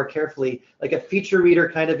that more carefully, like a feature reader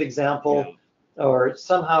kind of example, or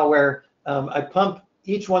somehow where I pump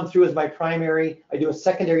each one through as my primary. I do a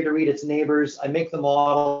secondary to read its neighbors. I make the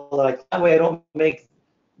model. Like that way, I don't make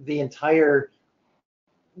the entire,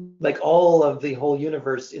 like all of the whole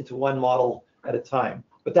universe into one model at a time.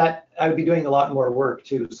 But that I would be doing a lot more work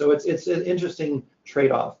too. So it's an interesting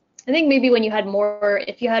trade-off. I think maybe when you had more,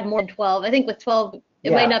 if you had more than 12, I think with 12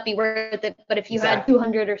 it might not be worth it. But if you had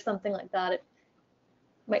 200 or something like that, it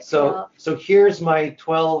might pay off. So here's my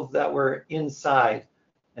 12 that were inside,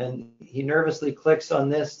 and he nervously clicks on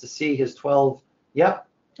this to see his 12. Yep.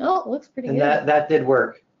 Oh, it looks pretty good. And that did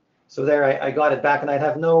work. So there I got it back, and I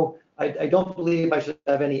have no. I don't believe I should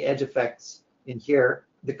have any edge effects in here.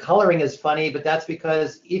 The coloring is funny, but that's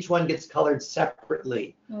because each one gets colored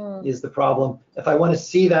separately is the problem. If I want to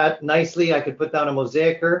see that nicely, I could put down a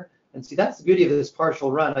mosaicer and see. That's the beauty of this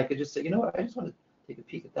partial run. I could just say, you know what, I just want to take a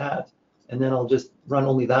peek at that, and then I'll just run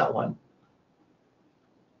only that one.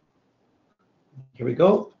 Here we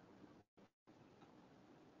go.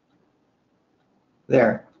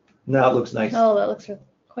 There. Now it looks nice. Oh, that looks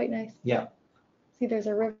quite nice. Yeah. See, there's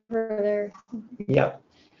a river there. Yeah.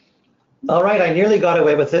 All right, I nearly got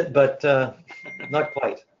away with it, but not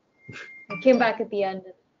quite. I came back at the end.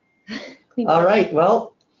 All right,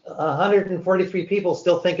 well, 143 people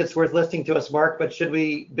still think it's worth listening to us, Mark, but should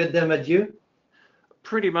we bid them adieu?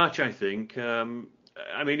 Pretty much, I think. I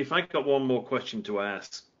mean, if I got one more question to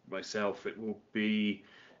ask myself, it will be,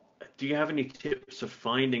 do you have any tips for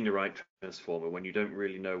finding the right transformer when you don't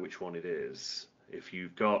really know which one it is? If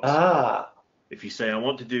you've got, if you say, I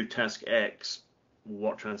want to do task X,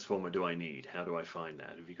 what transformer do I need? How do I find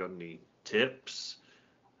that? Have you got any tips?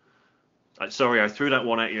 Sorry, I threw that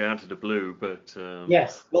one at you out of the blue, but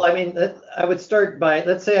yes. Well, I mean, I would start by,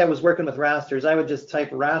 let's say I was working with rasters. I would just type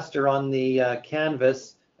raster on the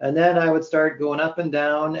canvas, and then I would start going up and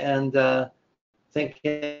down and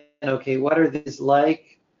thinking, okay, what are these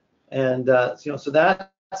like? And so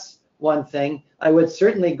that's one thing. I would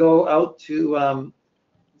certainly go out to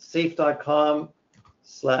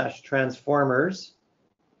safe.com/transformers,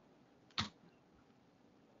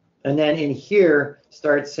 and then in here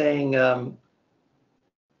start saying.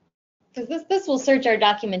 Because this will search our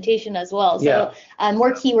documentation as well. So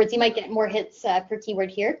more keywords, you might get more hits per keyword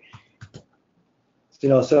here.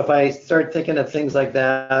 So if I start thinking of things like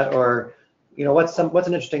that, or what's an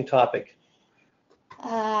interesting topic?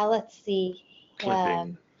 Let's see.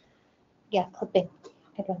 Clipping. Yeah, clipping.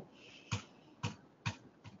 Good one.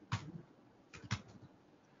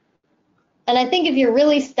 And I think if you're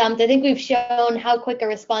really stumped, I think we've shown how quick a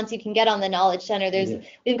response you can get on the Knowledge Center.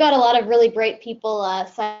 We've got a lot of really bright people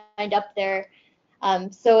signed up there.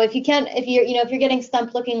 So if you're getting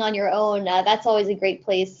stumped looking on your own, that's always a great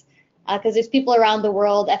place because there's people around the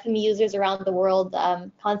world, FME users around the world,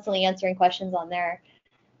 constantly answering questions on there.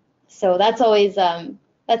 So that's always a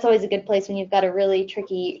good place when you've got a really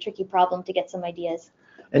tricky problem to get some ideas.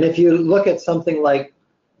 And if you look at something like,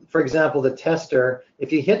 for example, the tester,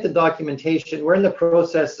 if you hit the documentation, we're in the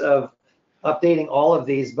process of updating all of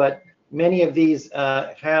these, but many of these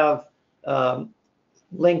have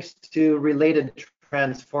links to related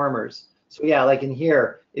transformers. So yeah, like in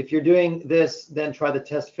here, if you're doing this, then try the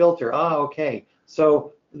test filter. Okay.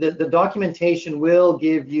 So the documentation will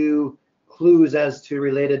give you clues as to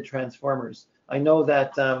related transformers. I know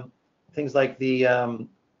that things like the,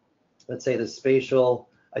 let's say the spatial,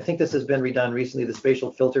 I think this has been redone recently, the spatial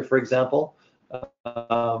filter, for example.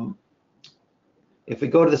 If we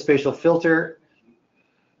go to the spatial filter,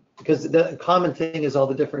 because the common thing is all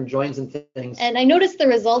the different joins and things. And I noticed the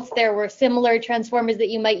results there were similar transformers that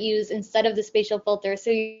you might use instead of the spatial filter.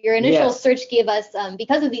 So your initial search gave us,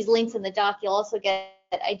 because of these links in the doc, you'll also get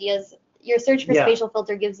ideas. Your search for spatial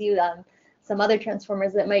filter gives you some other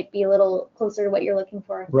transformers that might be a little closer to what you're looking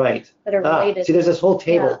for. Right. That are related. See, there's this whole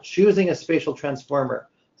table, choosing a spatial transformer.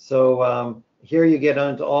 So here you get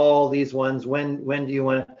onto all these ones. When do you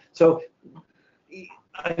want to? So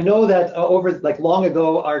I know that over long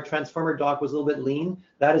ago, our transformer doc was a little bit lean.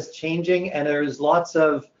 That is changing, and there's lots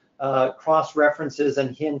of cross references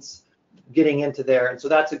and hints getting into there. And so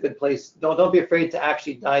that's a good place. Don't be afraid to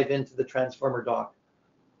actually dive into the transformer doc.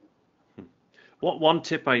 One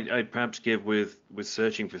tip I'd perhaps give with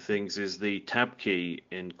searching for things is the tab key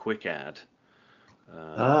in Quick Add.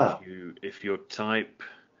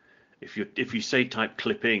 If you say type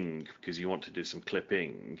clipping because you want to do some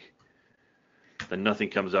clipping, then nothing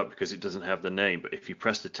comes up because it doesn't have the name. But if you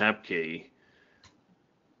press the tab key,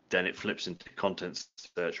 then it flips into content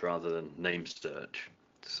search rather than name search.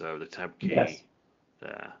 So the tab key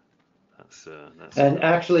there. That's and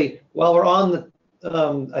actually, while we're on the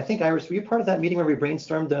I think, Iris, were you part of that meeting where we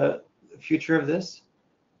brainstormed the future of this?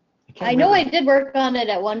 I know I did work on it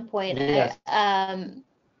at one point. Yes.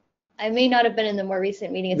 I may not have been in the more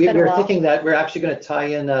recent meeting. We were thinking that we're actually going to tie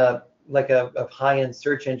in a high-end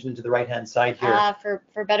search engine into the right-hand side here.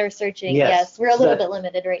 For better searching, yes. We're a little bit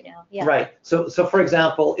limited right now. Yeah. Right. So for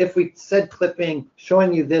example, if we said clipping,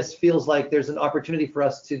 showing you this feels like there's an opportunity for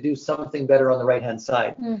us to do something better on the right-hand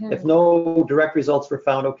side. Mm-hmm. If no direct results were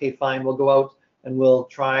found, okay, fine, we'll go out and we'll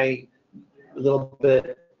try a little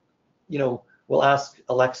bit, we'll ask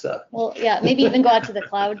Alexa. Well, yeah, maybe even go out to the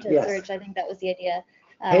cloud to search. I think that was the idea.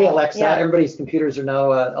 Hey, Alexa, everybody's computers are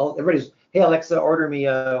now, hey, Alexa, order me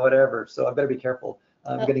whatever. So I better be careful.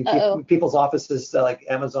 I'm getting people's offices, like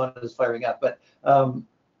Amazon is firing up, but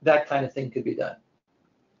that kind of thing could be done.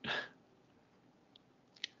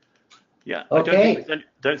 Yeah, okay. I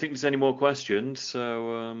don't think there's any more questions,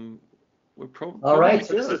 so we're probably all right.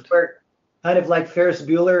 So this is where, kind of like Ferris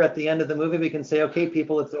Bueller at the end of the movie, we can say, okay,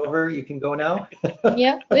 people, it's over. You can go now.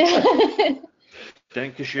 Yeah.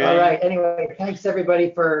 Thank you, all right. Anyway, thanks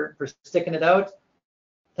everybody for sticking it out.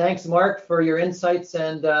 Thanks, Mark, for your insights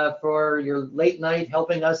and for your late night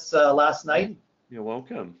helping us last night. You're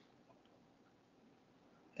welcome.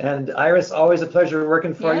 And Iris, always a pleasure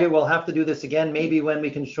working for Yeah. you. We'll have to do this again, maybe when we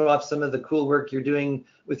can show off some of the cool work you're doing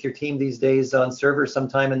with your team these days on server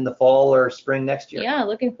sometime in the fall or spring next year. Yeah,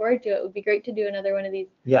 looking forward to it. It would be great to do another one of these.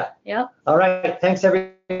 Yeah. Yep. All right. Thanks,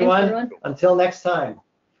 everyone. Thanks, everyone. Until next time.